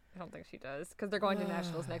 I don't think she does, because they're going to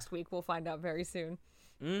Nationals next week. We'll find out very soon.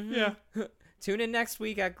 Mm-hmm. Yeah. Tune in next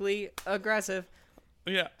week at Glee Aggressive.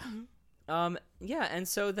 Yeah. Yeah, and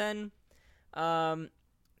so then,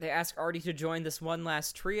 they ask Artie to join this one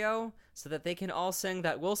last trio so that they can all sing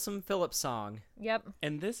that Wilson Phillips song. Yep.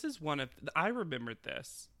 And this is I remembered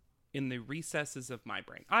this in the recesses of my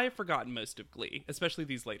brain. I have forgotten most of Glee, especially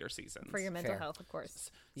these later seasons. For your mental Fair. health, of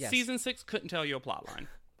course. Yes. Season 6 couldn't tell you a plot line.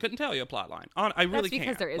 Couldn't tell you a plot line. I really That's because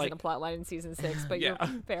can't. there isn't Like, a plot line in season 6, but Yeah.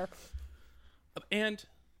 you're fair. And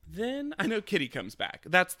then I know Kitty comes back.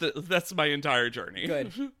 That's my entire journey.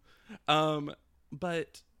 Good.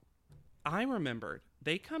 But I remembered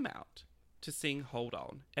they come out to sing Hold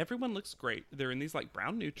On. Everyone looks great. They're in these like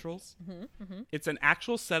brown neutrals. It's an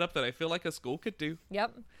actual setup that I feel like a school could do.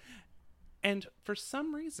 Yep. And for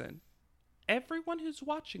some reason, everyone who's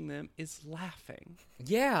watching them is laughing.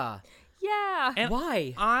 Yeah. Yeah. And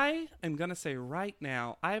Why? I am going to say right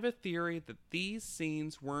now, I have a theory that these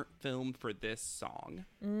scenes weren't filmed for this song.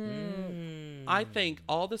 I think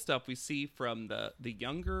all the stuff we see from the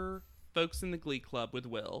younger folks in the Glee Club with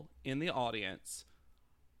Will in the audience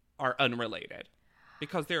are unrelated.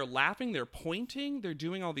 Because they're laughing, they're pointing, they're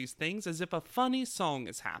doing all these things as if a funny song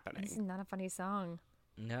is happening. This is not a funny song.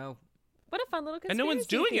 No. What a fun little conspiracy And no one's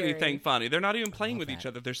doing theory. anything funny. They're not even playing with that. each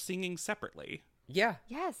other. They're singing separately. Yeah.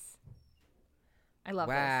 Yes. I love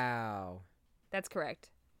this. Wow. That's correct.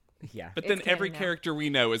 Yeah. But It's then canon every now. character we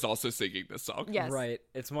know is also singing this song. Yes. Right.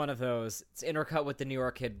 It's one of those. It's intercut with the New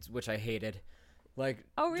York kids, which I hated. Like,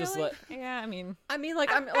 Oh, really? Just like, Yeah, I mean, I kinda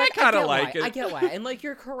get like why. it. I get why, and like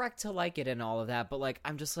you're correct to like it and all of that, but like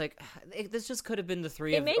I'm just like, this just could have been the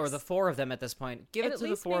three It of, or makes- the four of them at this point. Give it it at to the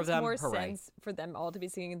least four of makes them. more Hooray! sense for them all to be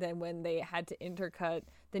singing than when they had to intercut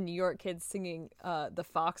the New York kids singing "The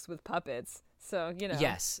Fox with Puppets." So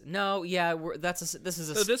Yes. No. Yeah. This is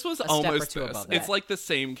a. So this was a step or almost two this. above It's that. like the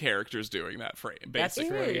same characters doing that frame, That's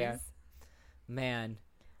basically. true. It Yeah. is. Man,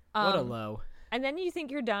 what a Um, low. And then you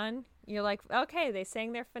think you're done. You're like, okay, they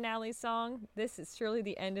sang their finale song. This is surely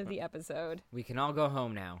the end of the episode. We can all go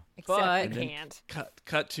home now. Except but we can't.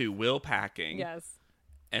 Cut to Will packing. Yes.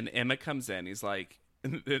 And Emma comes in. He's like,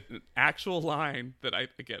 the actual line that I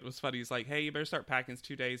get was funny. He's like, hey, you better start packing. It's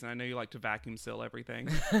 2 days, and I know you like to vacuum seal everything.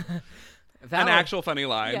 An Valid. actual funny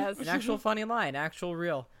line. Yes. An actual funny line, actual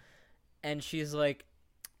real. And she's like,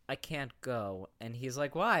 I can't go. And he's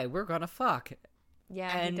like, why? We're gonna fuck.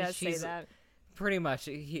 Yeah, And he does say she's- that. Pretty much.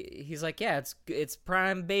 He's like, yeah, it's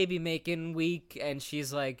prime baby making week. And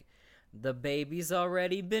she's like, the baby's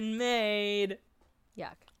already been made.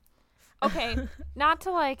 Yuck. Okay, not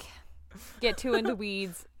to like get too into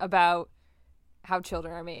weeds about how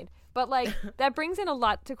children are made, but like that brings in a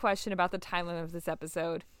lot to question about the timeline of this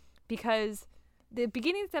episode, because the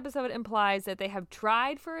beginning of this episode implies that they have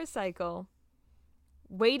tried for a cycle,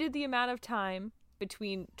 waited the amount of time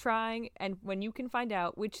between trying and when you can find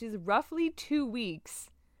out, which is roughly 2 weeks,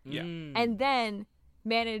 Yeah. and then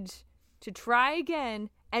manage to try again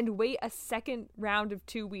and wait a second round of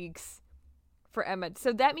 2 weeks for Emma.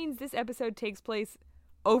 So that means this episode takes place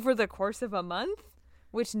over the course of a month,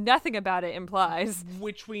 which nothing about it implies.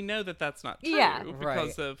 Which we know that that's not true. Yeah.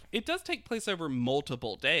 Because of it does take place over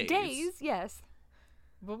multiple days. Days, yes.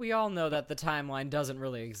 But we all know that the timeline doesn't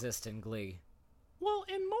really exist in Glee. Well,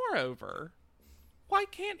 and moreover, why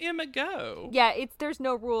can't Emma go? Yeah, there's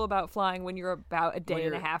no rule about flying when you're about a day and a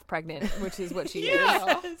you're- half pregnant, which is what she is.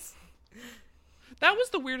 Yes. That was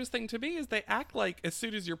the weirdest thing to me is they act like as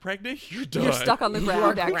soon as you're pregnant, you're done. You're stuck on the You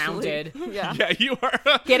ground, are actually. grounded. Yeah. Yeah, you are.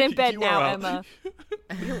 Get in bed you now, are Emma.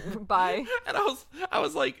 Bye. And I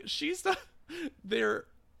was like, she's not there.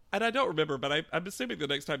 And I don't remember, but I'm assuming the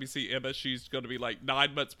next time you see Emma, she's going to be like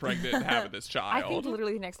 9 months pregnant and having this child. I think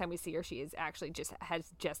literally the next time we see her, she is actually has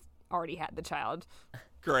just already had the child.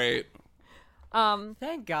 Great.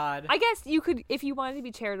 Thank God. I guess you could, if you wanted to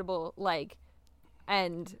be charitable, like,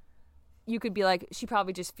 and you could be like, she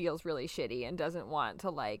probably just feels really shitty and doesn't want to,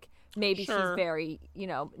 like, maybe Sure. she's very,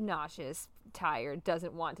 nauseous, tired,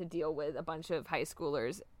 doesn't want to deal with a bunch of high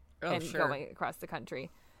schoolers and sure. going across the country.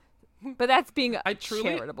 But that's being I truly-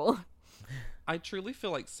 charitable. I truly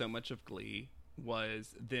feel like so much of Glee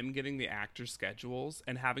was them getting the actors' schedules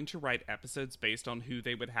and having to write episodes based on who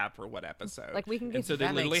they would have for what episode. Like, we can get and so they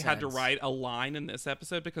that literally makes had to sense. write a line in this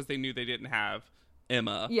episode because they knew they didn't have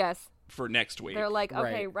Emma Yes. for next week. They're like,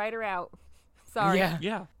 okay, Right. write her out. Sorry. Yeah.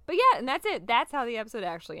 yeah. But yeah, and that's it. That's how the episode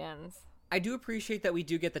actually ends. I do appreciate that we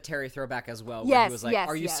do get the Terry throwback as well. Where Yes, he was like, yes,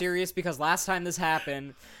 are you yes. serious? Because last time this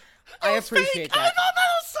happened, I appreciate I that. thought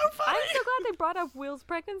that was so funny. I'm so glad they brought up Will's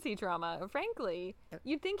pregnancy trauma. Frankly,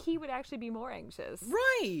 you'd think he would actually be more anxious.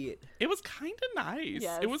 Right. It was kind of nice.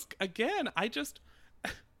 Yes. It was, again,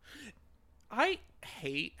 I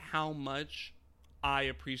hate how much I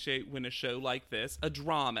appreciate when a show like this, a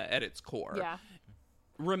drama at its core, Yeah.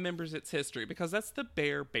 remembers its history, because that's the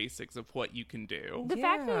bare basics of what you can do. The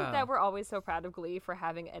fact Yeah. that we're always so proud of Glee for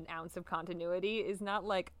having an ounce of continuity is not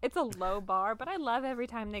like, it's a low bar, but I love every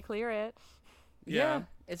time they clear it. Yeah.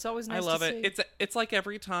 It's always nice I love to it. see. It's like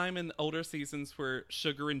every time in older seasons where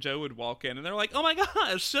Sugar and Joe would walk in, and they're like, "Oh my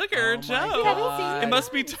gosh, Sugar, Oh my Joe! God. It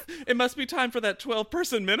must be time for that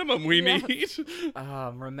 12-person minimum we Yeah. need."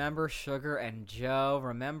 Remember Sugar and Joe?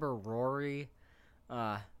 Remember Rory?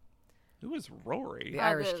 Who was Rory? The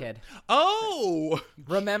Irish the- kid. Oh,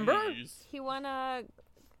 Remember? jeez. He won a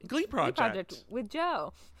Glee project. project with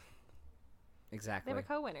Joe. They Exactly. were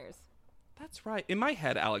co-winners. That's right. In my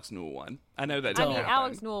head, Alex Newell won. I know that. I Didn't mean, happen.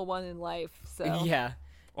 Alex Newell won in life, so Yeah.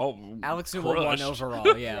 Oh, Alex Newell won crushed.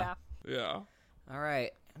 overall, yeah. Yeah. All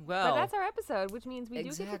right. Well, But that's our episode, which means we do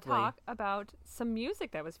get to Exactly. talk about some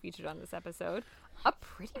music that was featured on this episode. A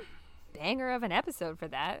pretty banger of an episode for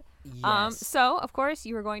that. Yes. So, of course,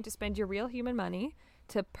 you are going to spend your real human money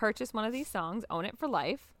to purchase one of these songs, Own It for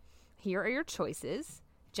Life. Here are your choices.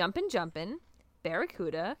 Jumpin',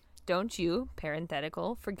 Barracuda, Don't You,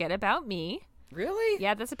 parenthetical, Forget About Me. Really?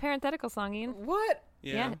 Yeah, that's a parenthetical song, Ian. What?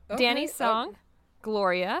 Yeah. Okay, Danny's song,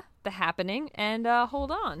 Gloria, The Happening, and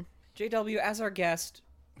Hold On. JW, as our guest,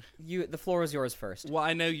 the floor is yours first. Well,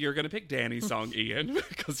 I know you're going to pick Danny's song, Ian,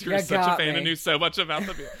 because you're You such a got fan me. and knew so much about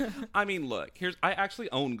the I mean, look, I actually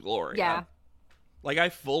own Gloria. Yeah. Like, I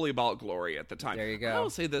fully bought Gloria at the time. There you go. I will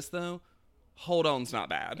say this, though. Hold On's not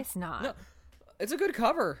bad. It's not. No, it's a good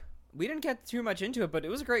cover. We didn't get too much into it, but it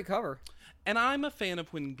was a great cover. And I'm a fan of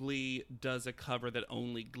when Glee does a cover that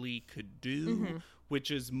only Glee could do, which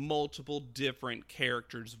is multiple different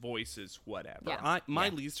characters' voices, whatever. Yeah. My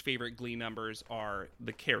least favorite Glee numbers are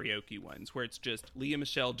the karaoke ones, where it's just Leah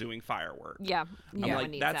Michelle doing Firework. Yeah. I'm No one like,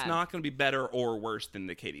 needs that's that. not going to be better or worse than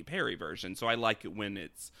the Katy Perry version. So I like it when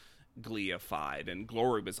it's Glee-ified, and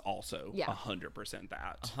Glory was also 100%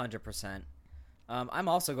 that. 100%. I'm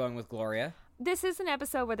also going with Gloria. This is an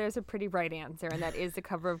episode where there's a pretty right answer, and that is the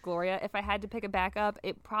cover of Gloria. If I had to pick a backup,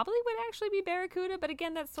 it probably would actually be Barracuda, but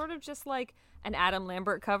again, that's sort of just like an Adam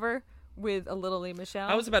Lambert cover with a little Lee Michelle.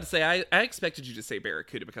 I was about to say, I expected you to say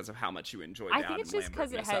Barracuda because of how much you enjoyed the I think Adam it's just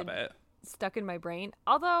because it Lambert-ness had of it. stuck in my brain.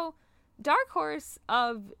 Although, Dark Horse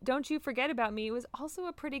of Don't You Forget About Me was also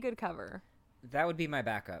a pretty good cover. That would be my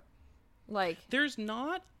backup. Like, There's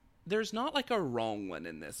not like a wrong one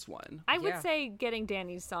in this one. I would Yeah. say getting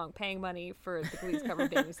Danny's song, paying money for the Glee's cover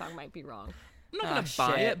of Danny's song might be wrong. I'm not going to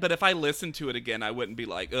buy shit. it, but if I listened to it again, I wouldn't be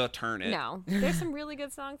like, turn it. No. There's some really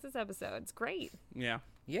good songs this episode. It's great. Yeah.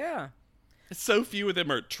 Yeah. So few of them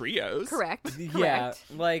are trios. Correct. Yeah, Correct.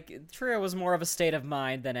 like, Trio was more of a state of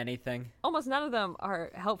mind than anything. Almost none of them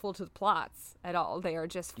are helpful to the plots at all. They are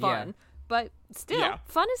just fun. Yeah. But still, Yeah.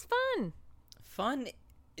 fun is fun. Fun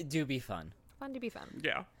do be fun. Fun to be fun.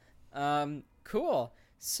 Yeah. Cool.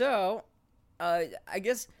 So, I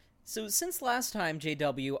guess, so since last time,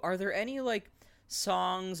 JW, are there any, like,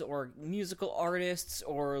 songs or musical artists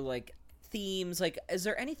or, like, themes? Like, is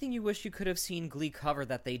there anything you wish you could have seen Glee cover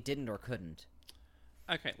that they didn't or couldn't?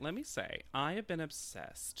 Okay, let me say, I have been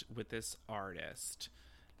obsessed with this artist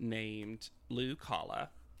named Lou Kala.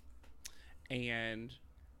 And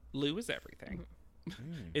Lou is everything.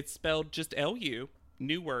 It's spelled just L-U,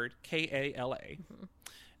 new word, K-A-L-A.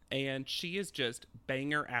 And she is just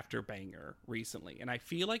banger after banger recently. And I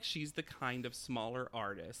feel like she's the kind of smaller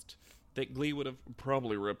artist that Glee would have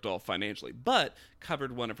probably ripped off financially, but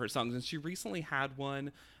covered one of her songs. And she recently had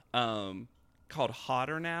one called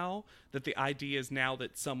Hotter Now, that the idea is now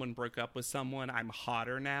that someone broke up with someone, I'm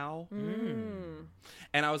hotter now.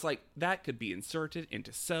 And I was like, that could be inserted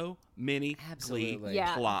into so many Absolutely. Glee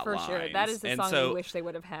Yeah, plot for lines. sure. That is the And song so, I wish they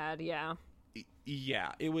would have had. Yeah.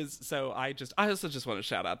 yeah, it was. So I also just want to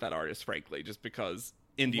shout out that artist, frankly, just because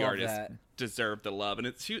indie Love artists that. deserve the love.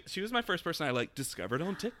 And she was my first person I like discovered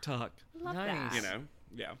on TikTok. Love Nice. that. You know,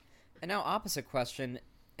 yeah. And now, opposite question.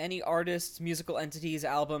 Any artists, musical entities,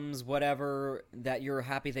 albums, whatever, that you're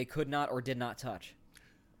happy they could not or did not touch?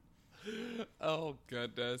 Oh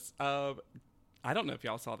goodness. I don't know if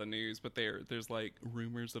y'all saw the news, but there's like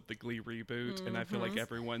rumors of the Glee reboot, and I feel like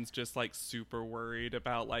everyone's just like super worried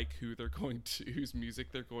about like whose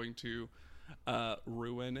music they're going to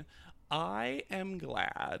ruin. I am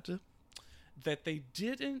glad that they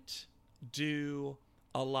didn't do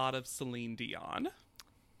a lot of Celine Dion.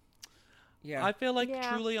 Yeah. I feel like Yeah.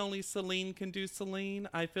 truly only Celine can do Celine.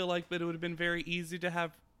 I feel like that it would have been very easy to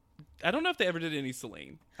have. I don't know if they ever did any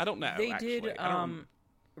Celine. I don't know. They actually. did, I don't-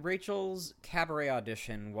 Rachel's cabaret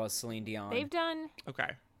audition was Celine Dion. They've done. Okay.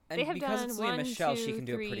 and They have because done it's Leah 1, Michelle, 2, she can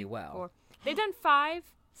do 3, it pretty well. 4. They've done 5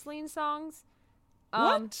 Celine songs.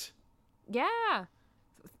 What? Yeah.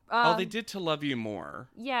 Oh, they did To Love You More.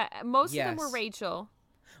 Yeah, most of them were Yes. Rachel.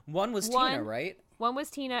 One was One- Tina, right? One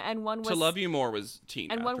was Tina, and one was To Love You More was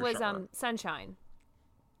Tina. and one for was sure. Sunshine.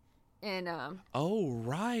 And Oh,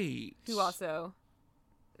 right.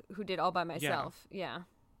 who did All by Myself. Yeah.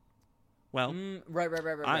 Well, Right.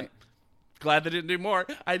 I'm glad they didn't do more.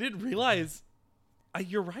 I didn't realize.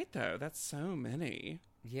 You're right, though. That's so many.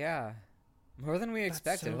 Yeah. More than we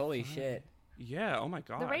expected. so Holy fun. shit. Yeah. Oh my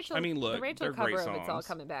gosh. The Rachel, I mean, look, the Rachel they're cover great of songs. It's All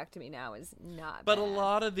Coming Back to Me Now is not But bad. a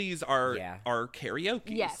lot of these are Yeah.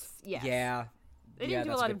 karaoke. Yes. Yeah. They Yeah, didn't do a that's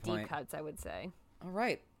a lot good of deep point. cuts, I would say. All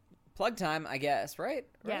right. Plug time, I guess, right?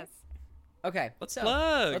 Yes. Okay. Let's so,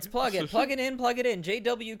 plug. Let's plug it. Plug it in. Plug it in.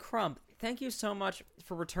 JW Crump, thank you so much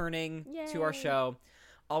for returning to our Yay. show.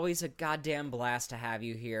 Always a goddamn blast to have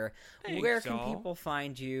you here. Thanks, Where can y'all. people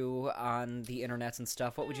find you on the internets and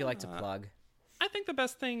stuff? What would you like to plug? I think the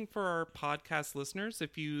best thing for our podcast listeners,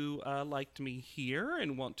 if you liked me here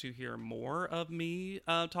and want to hear more of me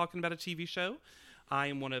talking about a TV show, I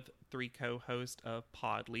am one of 3 co-hosts of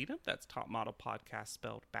Pod Lead Up. That's Top Model Podcast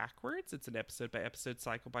spelled backwards. It's an episode-by-episode,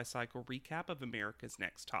 cycle-by-cycle recap of America's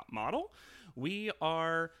Next Top Model. We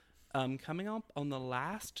are coming up on the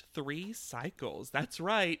last 3 cycles. That's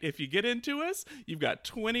right. If you get into us, you've got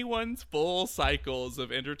 21 full cycles of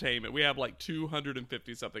entertainment. We have like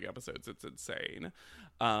 250-something episodes. It's insane.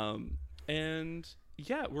 And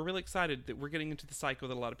yeah, we're really excited that we're getting into the cycle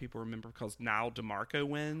that a lot of people remember because Niall DeMarco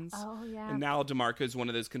wins. Oh, yeah. And Niall DeMarco is one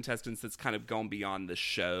of those contestants that's kind of gone beyond the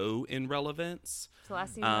show in relevance. It's the last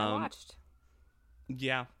season I watched.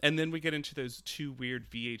 Yeah, and then we get into those 2 weird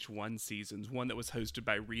VH1 seasons. One that was hosted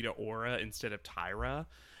by Rita Ora instead of Tyra,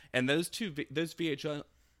 and those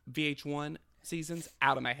VH1 seasons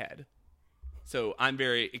out of my head. So I'm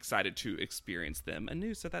very excited to experience them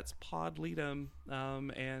anew. So that's Pod Lead'em,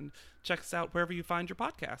 and check us out wherever you find your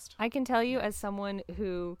podcast. I can tell you, as someone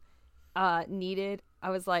who I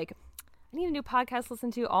was like, I need a new podcast to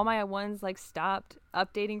listen to. All my ones like stopped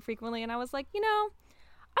updating frequently, and I was like,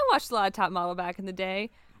 I watched a lot of Top Model back in the day.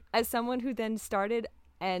 As someone who then started,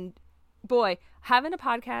 and boy, having a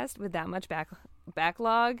podcast with that much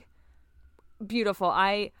backlog, beautiful.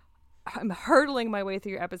 I'm hurtling my way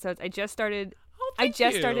through your episodes. I just started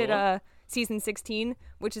season 16,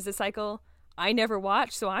 which is a cycle I never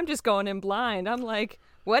watched, so I'm just going in blind. I'm like,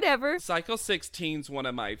 whatever. Cycle 16's one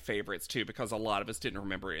of my favorites too, because a lot of us didn't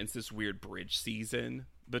remember it. It's this weird bridge season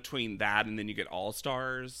between that and then you get All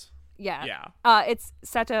Stars. Yeah. It's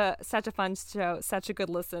such a fun show, such a good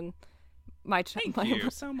listen. Thank you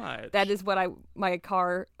so much. That is what my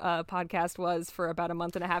car podcast was for about a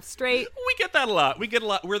month and a half straight. We get that a lot.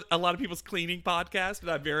 We're a lot of people's cleaning podcast, and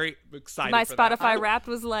I'm very excited. My for Spotify that. Wrapped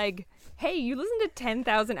was like, "Hey, you listened to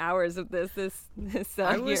 10,000 hours of this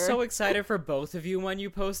I was year. so excited for both of you when you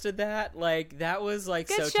posted that. Like, that was like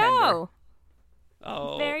Good so show. tender.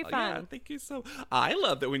 Oh, Very Yeah, fun. thank you so. I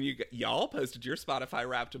love that when y'all posted your Spotify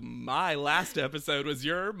Wrapped. My last episode was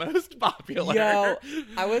your most popular. Yo,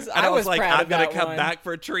 I was like, proud I'm of gonna that come one. back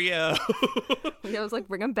for a trio. I was like,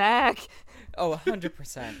 bring them back. Oh,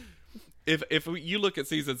 100%. If you look at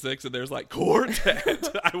season 6 and there's like quartet,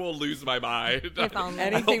 I will lose my mind. If only. I don't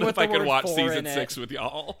Anything know with if I the can word watch "for" season in it. 6 with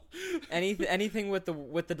y'all. Anything with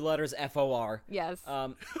the letters FOR. Yes.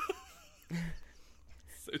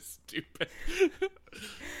 So stupid.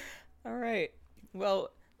 All right.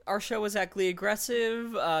 Well, our show is at Glee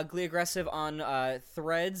Aggressive. Glee Aggressive on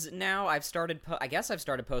Threads now. I guess I've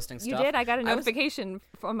started posting stuff. You did? I got a was- notification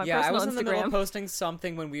from my Yeah, I personal was in the middle of Instagram. posting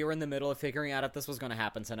something when we were in the middle of figuring out if this was going to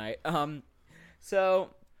happen tonight.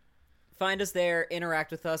 So find us there,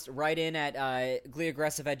 interact with us, write in at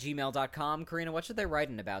gleeaggressive@gmail.com. Karina, what should they write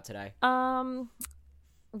in about today?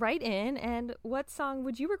 Write in, and what song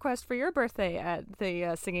would you request for your birthday at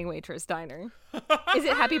the Singing Waitress Diner? Is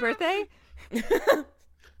it Happy Birthday?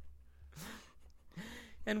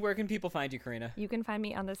 And where can people find you, Karina? You can find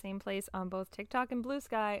me on the same place on both TikTok and Blue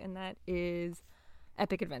Sky, and that is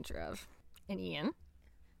Epic Adventure of. And Ian.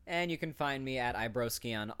 And you can find me at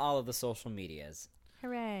Ibroski on all of the social medias.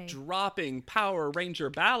 Hooray. Dropping Power Ranger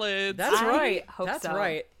ballads. That's I right. hope That's so.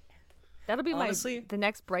 right. That'll be Honestly- the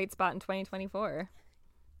next bright spot in 2024.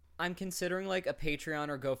 I'm considering like a Patreon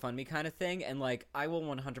or GoFundMe kind of thing, and like I will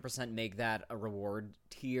 100% make that a reward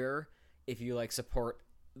tier if you like support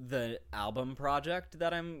the album project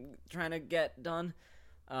that I'm trying to get done.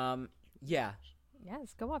 Yeah.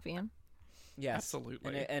 Yes, go off, Ian. Yes.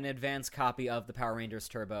 Absolutely. An advanced copy of the Power Rangers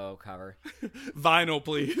Turbo cover. Vinyl,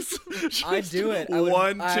 please. I'd do it. I would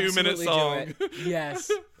 1 2-minute absolutely do song. it.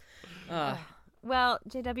 Yes. Well,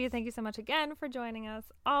 JW, thank you so much again for joining us.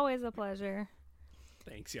 Always a pleasure.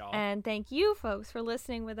 Thanks, y'all. And thank you, folks, for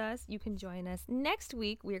listening with us. You can join us next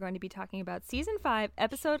week. We are going to be talking about Season 5,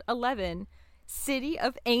 Episode 11, City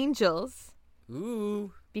of Angels.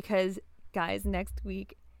 Ooh. Because, guys, next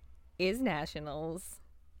week is Nationals.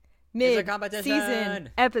 competition. Mid-season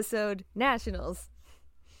episode nationals.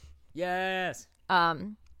 Yes.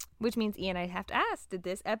 Which means, Ian, I have to ask, did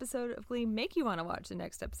this episode of Glee make you want to watch the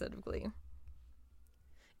next episode of Glee?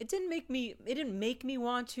 It didn't make me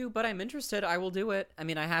want to, but I'm interested. I will do it. I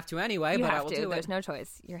mean, I have to anyway, You but have I will to. do There's it. no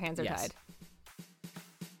choice. Your hands are tied.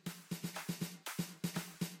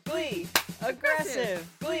 Glee, aggressive.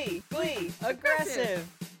 Glee, aggressive.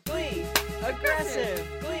 Glee, aggressive.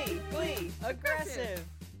 Glee, aggressive.